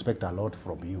expect a lot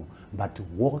from you. But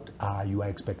what are your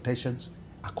expectations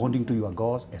according to your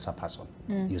goals as a person?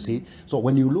 You see? So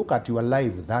when you look at your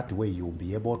life that way, you'll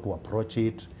be able to approach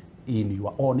it in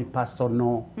your own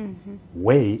personal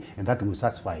way, and that will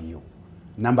satisfy you.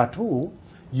 Number two,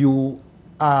 you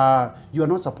are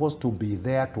not supposed to be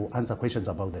there to answer questions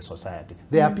about the society.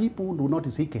 There are people who do not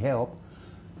seek help,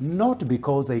 not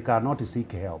because they cannot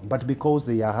seek help, but because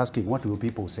they are asking, what will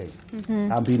people say?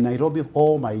 I've been in Nairobi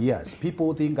all my years.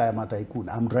 People think I am a tycoon.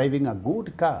 I'm driving a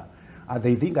good car.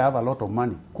 They think I have a lot of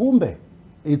money. Kumbe,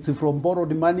 it's from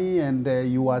borrowed money, and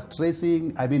you are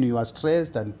stressing. I mean, you are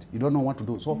stressed and you don't know what to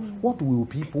do. So what will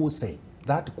people say?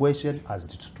 That question has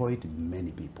destroyed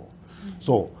many people.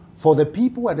 So for the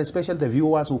people, and especially the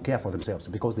viewers who care for themselves,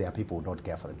 because there are people who don't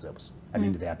care for themselves. I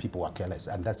mean, there are people who are careless,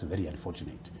 and that's very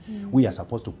unfortunate. We are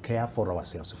supposed to care for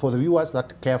ourselves. For the viewers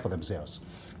that care for themselves,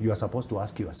 you are supposed to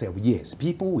ask yourself, yes,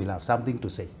 people will have something to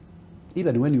say.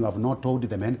 Even when you have not told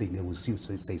them anything, they will still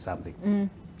say something.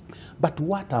 But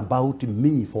what about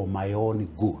me for my own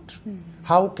good?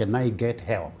 How can I get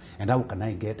help? And how can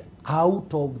I get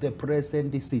out of the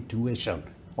present situation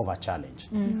of a challenge?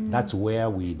 That's where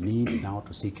we need now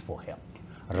to seek for help.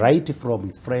 Right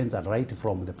from friends, and right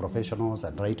from the professionals,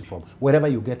 and right from wherever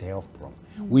you get help from.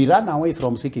 We run away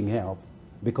from seeking help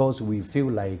because we feel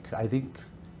like, I think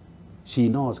she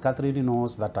knows, Catherine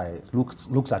knows that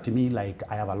looks at me like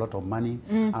I have a lot of money,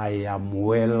 I am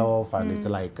well off, and it's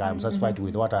like I'm satisfied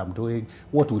with what I'm doing.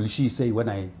 What will she say when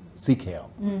I seek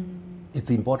help? It's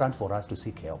important for us to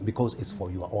seek help because it's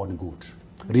for your own good.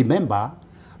 Remember,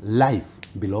 life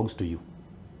belongs to you,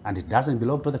 and it doesn't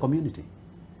belong to the community.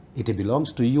 It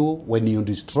belongs to you. When you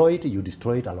destroy it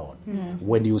alone.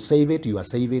 When you save it, you are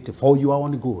save it for your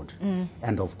own good.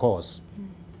 And of course,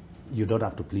 you don't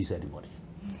have to please anybody.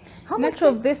 How much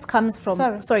of this comes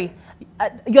from, sorry,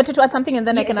 you wanted to add something and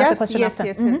then I can ask the question after.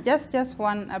 Yes. Just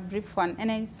a brief one.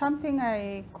 And it's something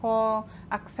I call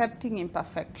accepting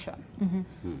imperfection.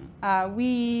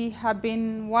 We have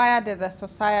been wired as a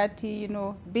society, you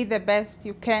know, be the best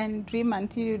you can, dream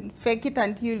until you, fake it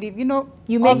until you live, you know.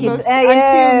 You make it,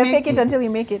 fake it until you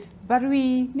make it. But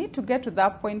we need to get to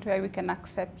that point where we can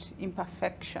accept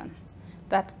imperfection.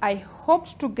 That I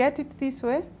hoped to get it this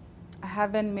way, I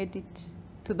haven't made it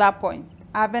to that point.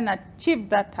 I haven't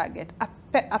achieved that target.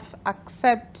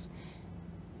 Accept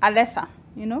a lesser,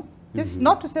 you know. Just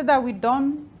not to say that we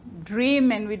don't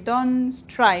dream and we don't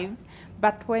strive,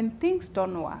 but when things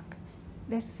don't work,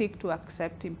 let's seek to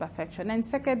accept imperfection. And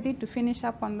secondly, to finish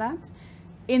up on that,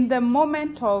 in the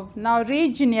moment of now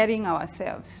re-engineering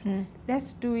ourselves,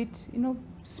 let's do it,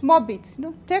 small bits,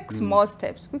 take small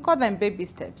steps. We call them baby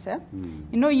steps.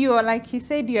 You are, like he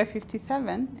said, you are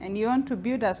 57 and you want to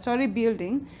build a story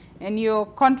building and your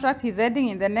contract is ending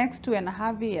in the next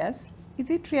 2.5 years. Is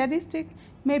it realistic?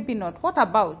 Maybe not. What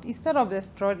about, instead of the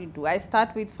story, do I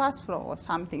start with first floor or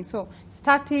something? So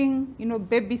starting,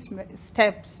 baby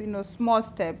steps, small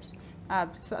steps,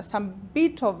 some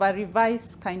bit of a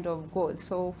revised kind of goal.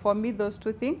 So for me, those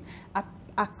two things are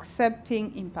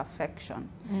accepting imperfection.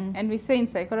 And we say in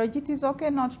psychology, it is okay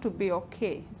not to be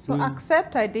okay. So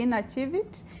accept I didn't achieve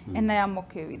it, and I am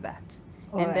okay with that.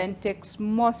 And then take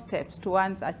small steps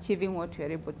towards achieving what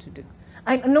you're able to do.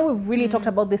 I know we've really talked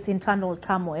about this internal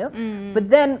turmoil, but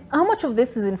then how much of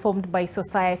this is informed by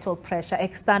societal pressure,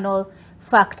 external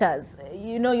factors?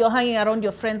 You're hanging around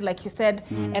your friends, like you said,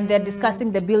 and they're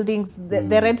discussing the buildings,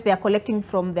 the rent they're collecting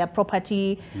from their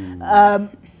property.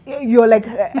 You're like,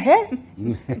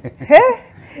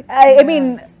 I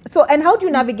mean, so, and how do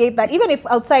you navigate that, even if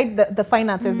outside the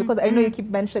finances, because I know you keep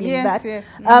mentioning that.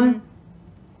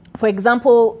 For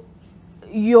example,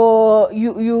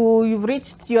 you've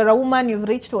reached, you're a woman, you've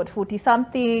reached what, 40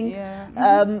 something,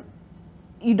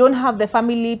 you don't have the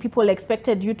family people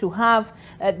expected you to have.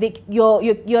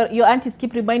 Your aunties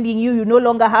keep reminding you, you no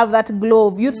longer have that glow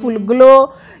of youthful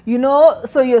glow,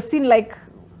 so you're seen like,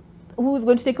 who's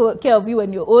going to take care of you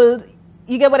when you're old?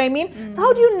 You get what I mean? So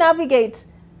how do you navigate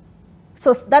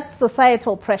that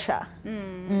societal pressure?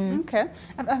 Okay,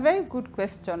 a very good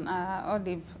question,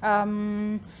 Olive.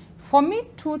 For me,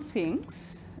 two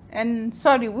things, and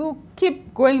sorry, we'll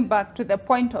keep going back to the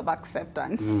point of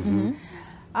acceptance.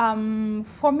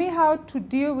 For me, how to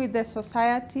deal with the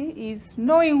society is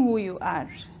knowing who you are.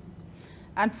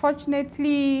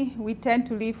 Unfortunately, we tend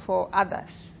to live for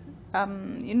others.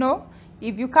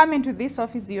 If you come into this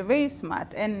office, you're very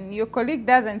smart, and your colleague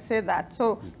doesn't say that.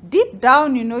 So deep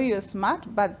down, you're smart,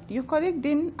 but your colleague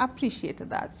didn't appreciate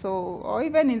that. So, or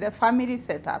even in the family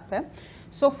setup.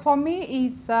 So for me,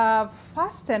 it's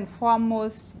first and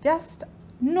foremost, just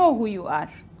know who you are,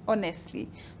 honestly.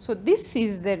 So this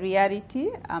is the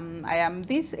reality. I am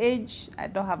this age, I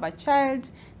don't have a child.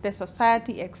 The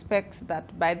society expects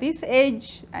that by this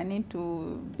age, I need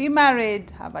to be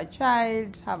married, have a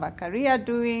child, have a career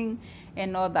doing,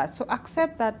 and all that. So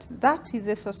accept that that is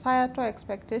a societal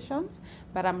expectations,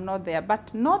 but I'm not there.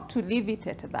 But not to leave it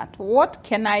at that. What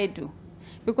can I do?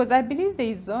 Because I believe there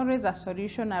is always a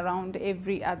solution around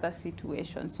every other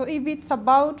situation. So if it's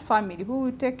about family, who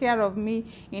will take care of me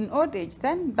in old age,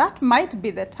 then that might be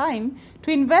the time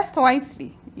to invest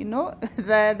wisely.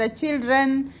 The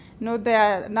children,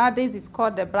 nowadays it's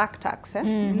called the black tax,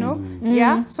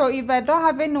 yeah. So if I don't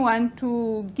have anyone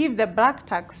to give the black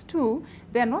tax to,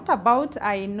 they're not about,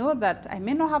 I know that I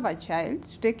may not have a child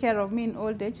to take care of me in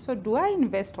old age, so do I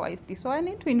invest wisely? So I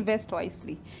need to invest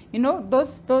wisely.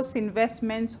 Those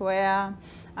investments where,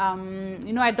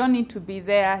 I don't need to be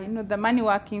there, the money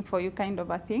working for you kind of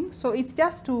a thing. So it's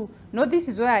just to know this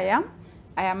is where I am.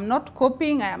 I am not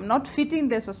coping, I am not fitting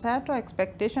the societal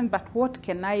expectation, but what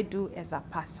can I do as a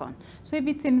person? So if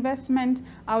it's investment,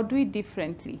 I'll do it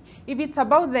differently. If it's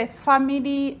about the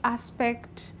family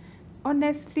aspect,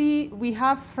 honestly, we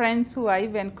have friends who are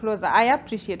even closer. I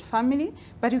appreciate family,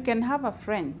 but you can have a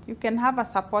friend. You can have a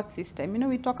support system.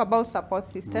 We talk about support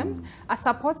systems. A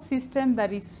support system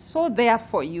that is so there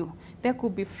for you. There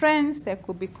could be friends, there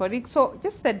could be colleagues. So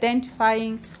just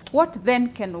identifying what then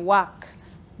can work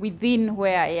within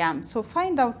where I am. So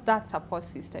find out that support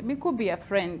system. It could be a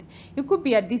friend. It could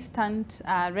be a distant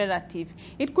relative.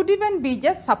 It could even be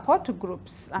just support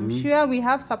groups. I'm sure we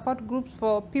have support groups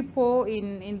for people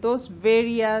in those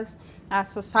various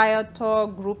societal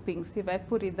groupings, if I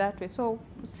put it that way. So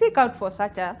seek out for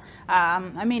such a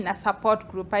support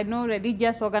group. I know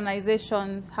religious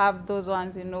organizations have those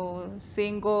ones,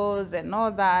 singles and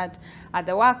all that at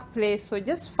the workplace. So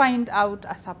just find out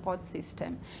a support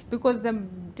system, because the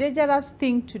dangerous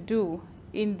thing to do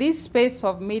in this space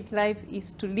of midlife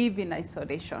is to live in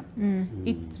isolation.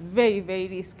 It's very, very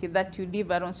risky that you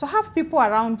live alone. So have people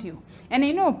around you, and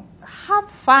have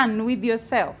fun with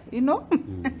yourself,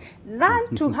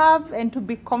 learn to have and to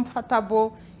be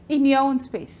comfortable in your own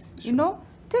space,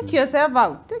 Take yourself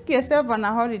out. Take yourself on a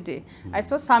holiday. I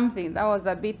saw something that was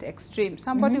a bit extreme.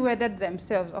 Somebody wedded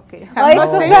themselves. Okay. I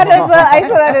saw that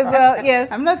as well. Yes.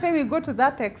 I'm not saying we go to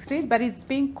that extreme, but it's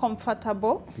being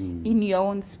comfortable in your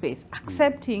own space.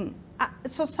 Accepting.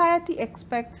 Society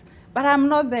expects, but I'm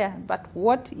not there. But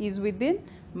what is within,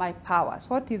 my powers,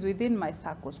 what is within my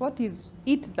circles, what is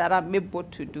it that I'm able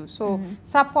to do. So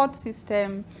support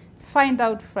system, find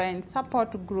out friends,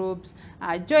 support groups,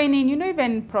 join in,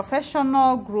 even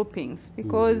professional groupings,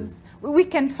 because we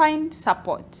can find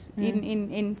support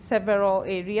in several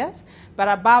areas. But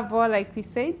above all, like we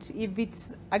said, if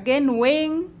it's again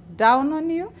weighing down on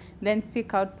you, then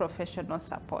seek out professional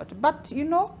support. But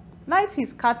life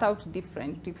is cut out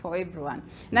differently for everyone.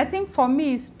 And I think for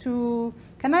me is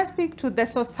can I speak to the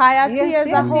society as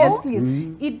a whole? Yes,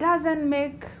 please. It doesn't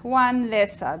make one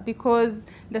lesser, because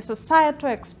the societal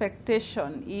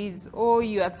expectation is, oh,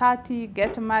 you are 30,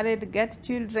 get married, get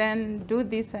children, do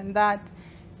this and that.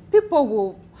 People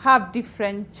will have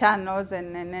different channels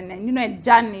and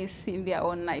journeys in their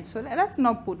own life. So let's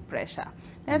not put pressure.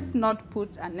 Let's not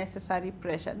put unnecessary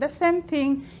pressure. The same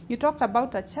thing, you talked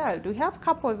about a child. We have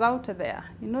couples out there,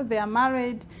 they are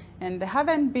married and they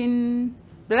haven't been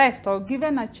blessed or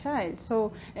given a child.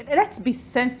 So let's be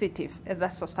sensitive as a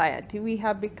society. We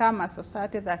have become a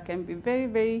society that can be very,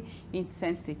 very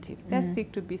insensitive. Let's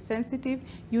seek to be sensitive.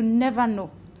 You never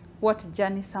know what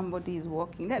journey somebody is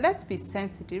walking. Let's be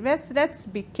sensitive. Let's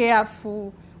be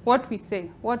careful what we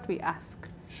say, what we ask.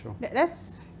 Sure.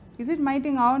 Is it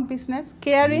minding our own business,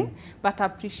 caring, but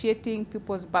appreciating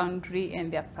people's boundary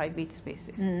and their private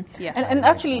spaces? Yeah. And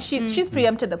actually, she's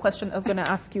preempted the question I was going to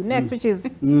ask you next, which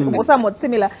is somewhat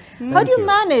similar. How do you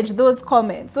manage those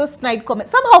comments, those snide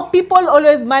comments? Somehow people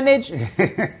always manage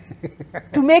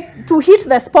to hit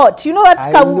the spot. You know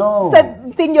that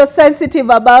thing you're sensitive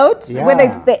about, whether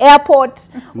it's the airport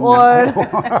or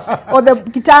or the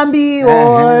kitambi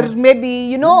or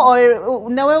maybe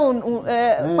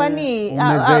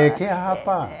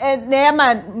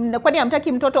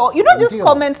just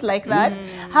comments like that.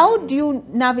 How do you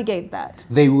navigate that?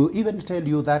 They will even tell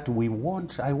you that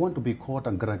I want to be called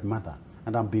a grandmother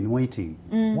and I've been waiting.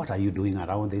 What are you doing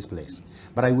around this place?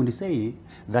 But I would say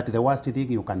that the worst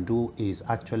thing you can do is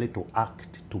actually to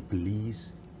act to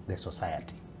please the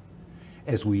society.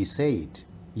 As we said,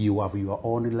 you have your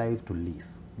own life to live.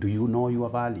 Do you know your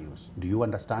values? Do you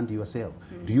understand yourself?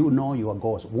 Do you know your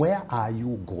goals? Where are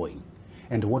you going?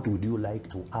 And what would you like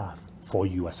to have for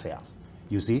yourself?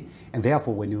 You see? And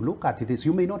therefore, when you look at this,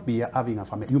 you may not be having a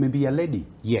family. You may be a lady,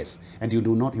 yes, and you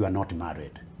are not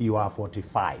married. You are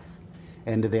 45.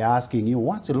 And they're asking you,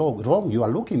 what's wrong? You are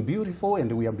looking beautiful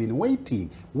and we have been waiting.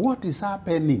 What is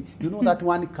happening? You know that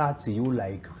one cuts you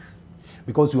like,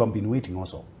 because you have been waiting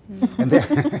also. And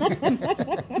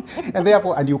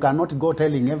therefore, and you cannot go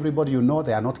telling everybody,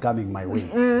 they are not coming my way.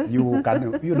 You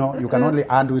can only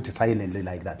handle it silently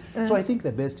like that. So I think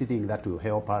the best thing that will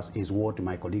help us is what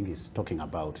my colleague is talking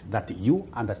about, that you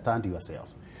understand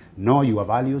yourself. Know your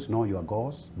values, know your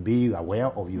goals, be aware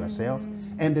of yourself,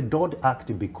 and don't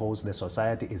act because the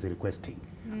society is requesting.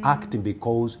 Act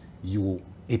because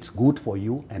it's good for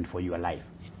you and for your life,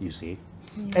 you see.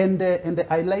 And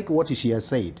I like what she has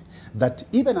said, that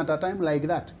even at a time like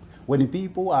that, when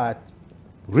people are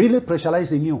really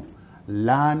pressurizing you,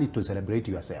 learn to celebrate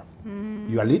yourself.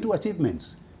 Your little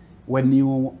achievements. When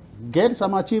you get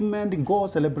some achievement, go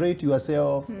celebrate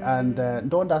yourself, and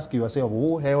don't ask yourself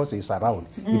who else is around.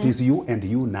 It is you and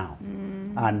you now.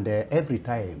 And every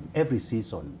time, every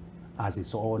season has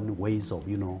its own ways of,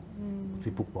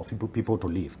 people to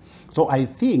live. So I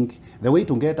think the way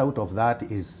to get out of that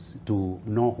is to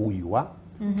know who you are,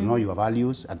 to know your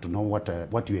values, and to know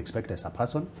what you expect as a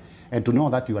person, and to know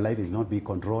that your life is not being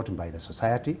controlled by the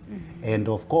society. And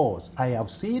of course, I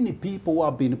have seen people who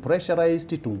have been pressurized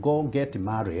to go get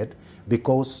married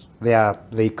because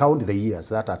they count the years,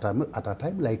 that at a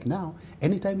time like now,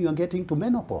 anytime you are getting to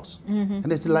menopause.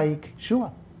 And it's like,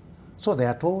 sure. So they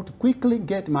are told, quickly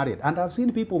get married. And I've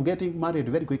seen people getting married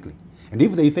very quickly. And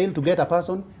if they fail to get a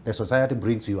person, the society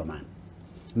brings you a man.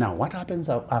 Now, what happens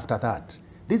after that?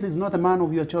 This is not a man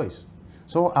of your choice.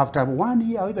 So after 1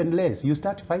 year or even less, you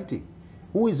start fighting.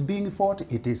 Who is being fought?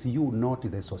 It is you, not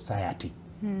the society.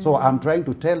 So I'm trying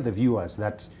to tell the viewers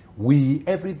that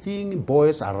everything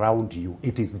boils around you.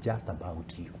 It is just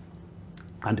about you.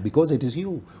 And because it is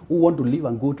you who want to live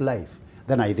a good life,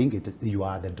 then I think you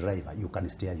are the driver. You can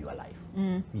steer your life.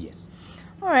 Yes.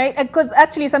 All right, because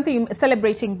actually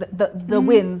celebrating the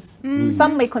wins,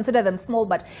 some may consider them small,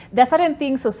 but there are certain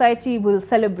things society will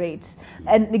celebrate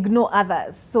and ignore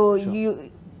others. So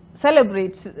you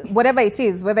celebrate whatever it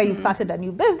is, whether you've started a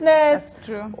new business,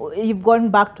 you've gone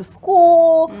back to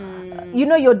school,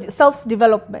 your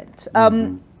self-development.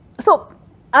 So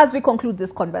as we conclude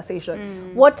this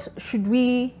conversation, what should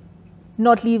we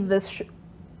not leave this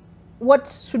what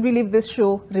should we leave this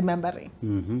show remembering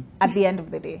at the end of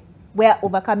the day? where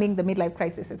overcoming the midlife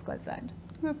crisis is concerned.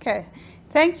 Okay,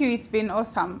 thank you. It's been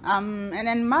awesome. And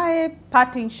then my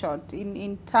parting shot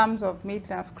in terms of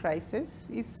midlife crisis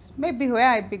is maybe where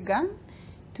I began,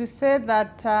 to say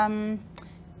that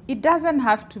it doesn't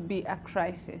have to be a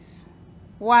crisis.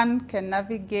 One can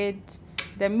navigate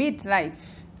the midlife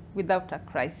without a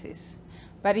crisis.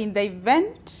 But in the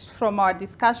event from our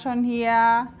discussion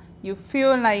here, you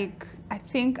feel like, I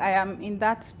think I am in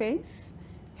that space,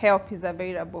 help is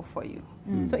available for you.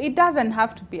 So it doesn't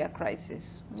have to be a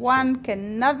crisis. One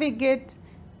can navigate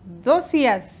those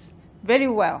years very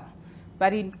well.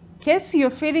 But in case you're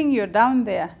feeling you're down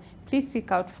there, please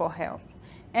seek out for help.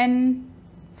 And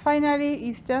finally,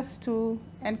 it's just to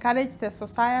encourage the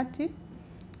society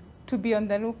to be on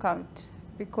the lookout,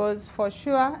 because for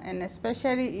sure, and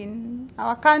especially in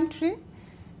our country,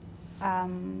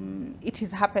 it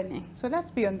is happening. So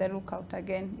let's be on the lookout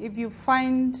again. If you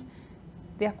find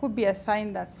there could be a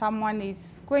sign that someone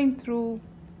is going through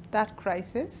that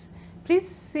crisis, please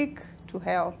seek to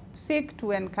help. Seek to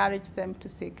encourage them to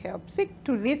seek help. Seek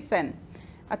to listen.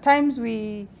 At times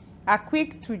we are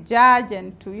quick to judge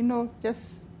and to, you know,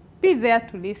 just be there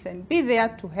to listen, be there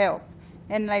to help.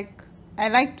 And like I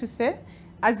like to say,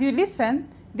 as you listen,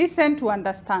 listen to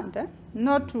understand,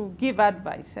 not to give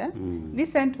advice.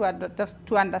 Listen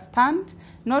to understand,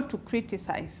 not to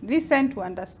criticize. Listen to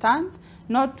understand,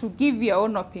 not to give your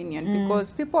own opinion,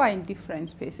 because people are in different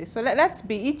spaces. So let's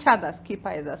be each other's keeper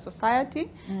as a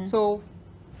society. So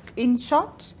in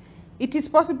short, it is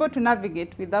possible to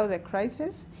navigate without the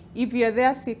crisis. If you're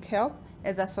there, seek help.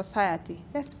 As a society,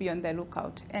 let's be on the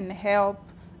lookout and help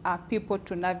people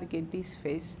to navigate this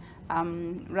phase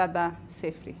rather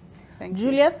safely. Thank you.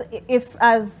 Julius, if,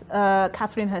 as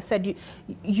Catherine has said,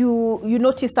 you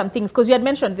notice some things, because you had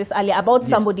mentioned this earlier about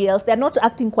somebody else, they're not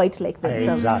acting quite like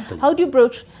themselves. Exactly. How do you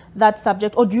broach that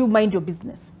subject, or do you mind your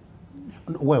business?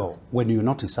 Well, when you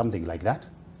notice something like that,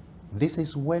 this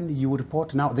is when you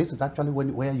report. Now, this is actually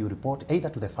where you report either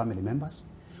to the family members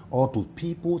or to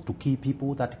people, to key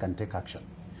people that can take action,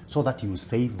 so that you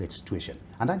save the situation.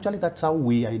 And actually, that's how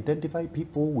we identify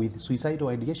people with suicidal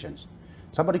ideations.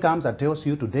 Somebody comes and tells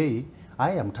you today,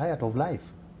 I am tired of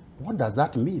life. What does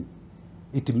that mean?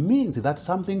 It means that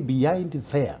something behind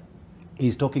there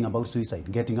is talking about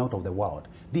suicide, getting out of the world.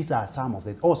 These are some of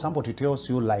the, or somebody tells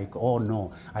you like, oh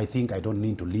no, I think I don't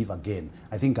need to live again.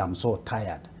 I think I'm so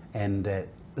tired, and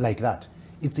like that.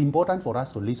 It's important for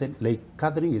us to listen, like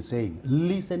Catherine is saying,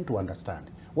 listen to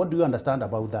understand. What do you understand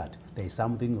about that? There is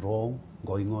something wrong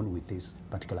going on with this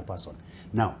particular person.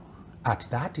 Now, at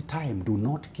that time, do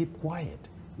not keep quiet.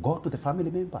 Go to the family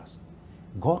members.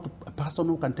 Go to a person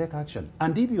who can take action.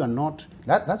 And if you are not,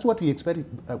 that's what we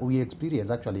experience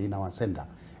actually in our center,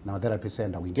 in our therapy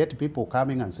center. We get people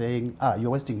coming and saying, you're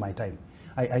wasting my time.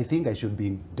 I think I should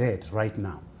be dead right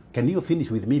now. Can you finish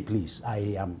with me, please?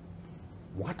 I am.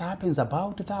 What happens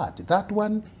about that? That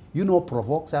one, you know,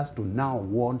 provokes us to now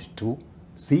want to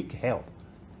seek help.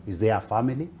 Is there a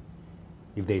family?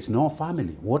 If there is no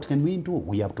family, what can we do?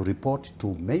 We have to report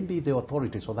to maybe the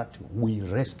authorities so that we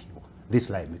rescue this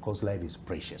life, because life is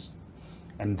precious.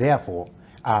 And therefore,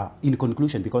 in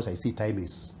conclusion, because I see time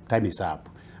is up,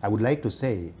 I would like to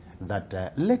say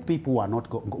that let people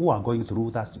who are going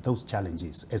through those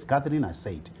challenges, as Catherine has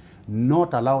said,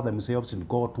 not allow themselves to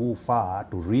go too far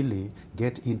to really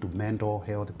get into mental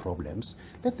health problems.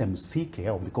 Let them seek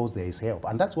help, because there is help.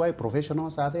 And that's why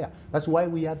professionals are there. That's why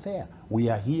we are there. We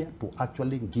are here to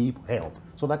actually give help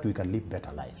so that we can live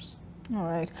better lives. All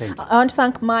right. Thank you. I want to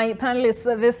thank my panelists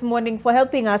this morning for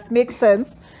helping us make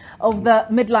sense of the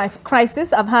midlife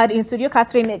crisis. I've had in studio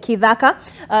Catherine Kidhaka,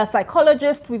 a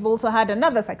psychologist. We've also had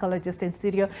another psychologist in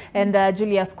studio, and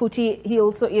Julius Kuti. He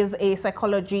also is a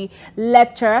psychology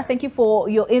lecturer. Thank you for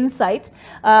your insight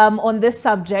on this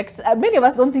subject. Many of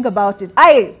us don't think about it.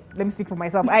 Let me speak for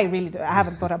myself. I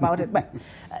haven't thought about it. But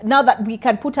now that we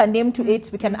can put a name to it,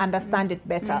 we can understand it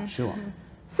better. Sure.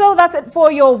 So that's it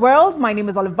for Your World. My name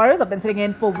is Olive Burrows. I've been sitting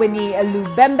in for Winnie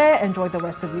Lubembe. Enjoy the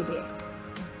rest of your day.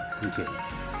 Thank you.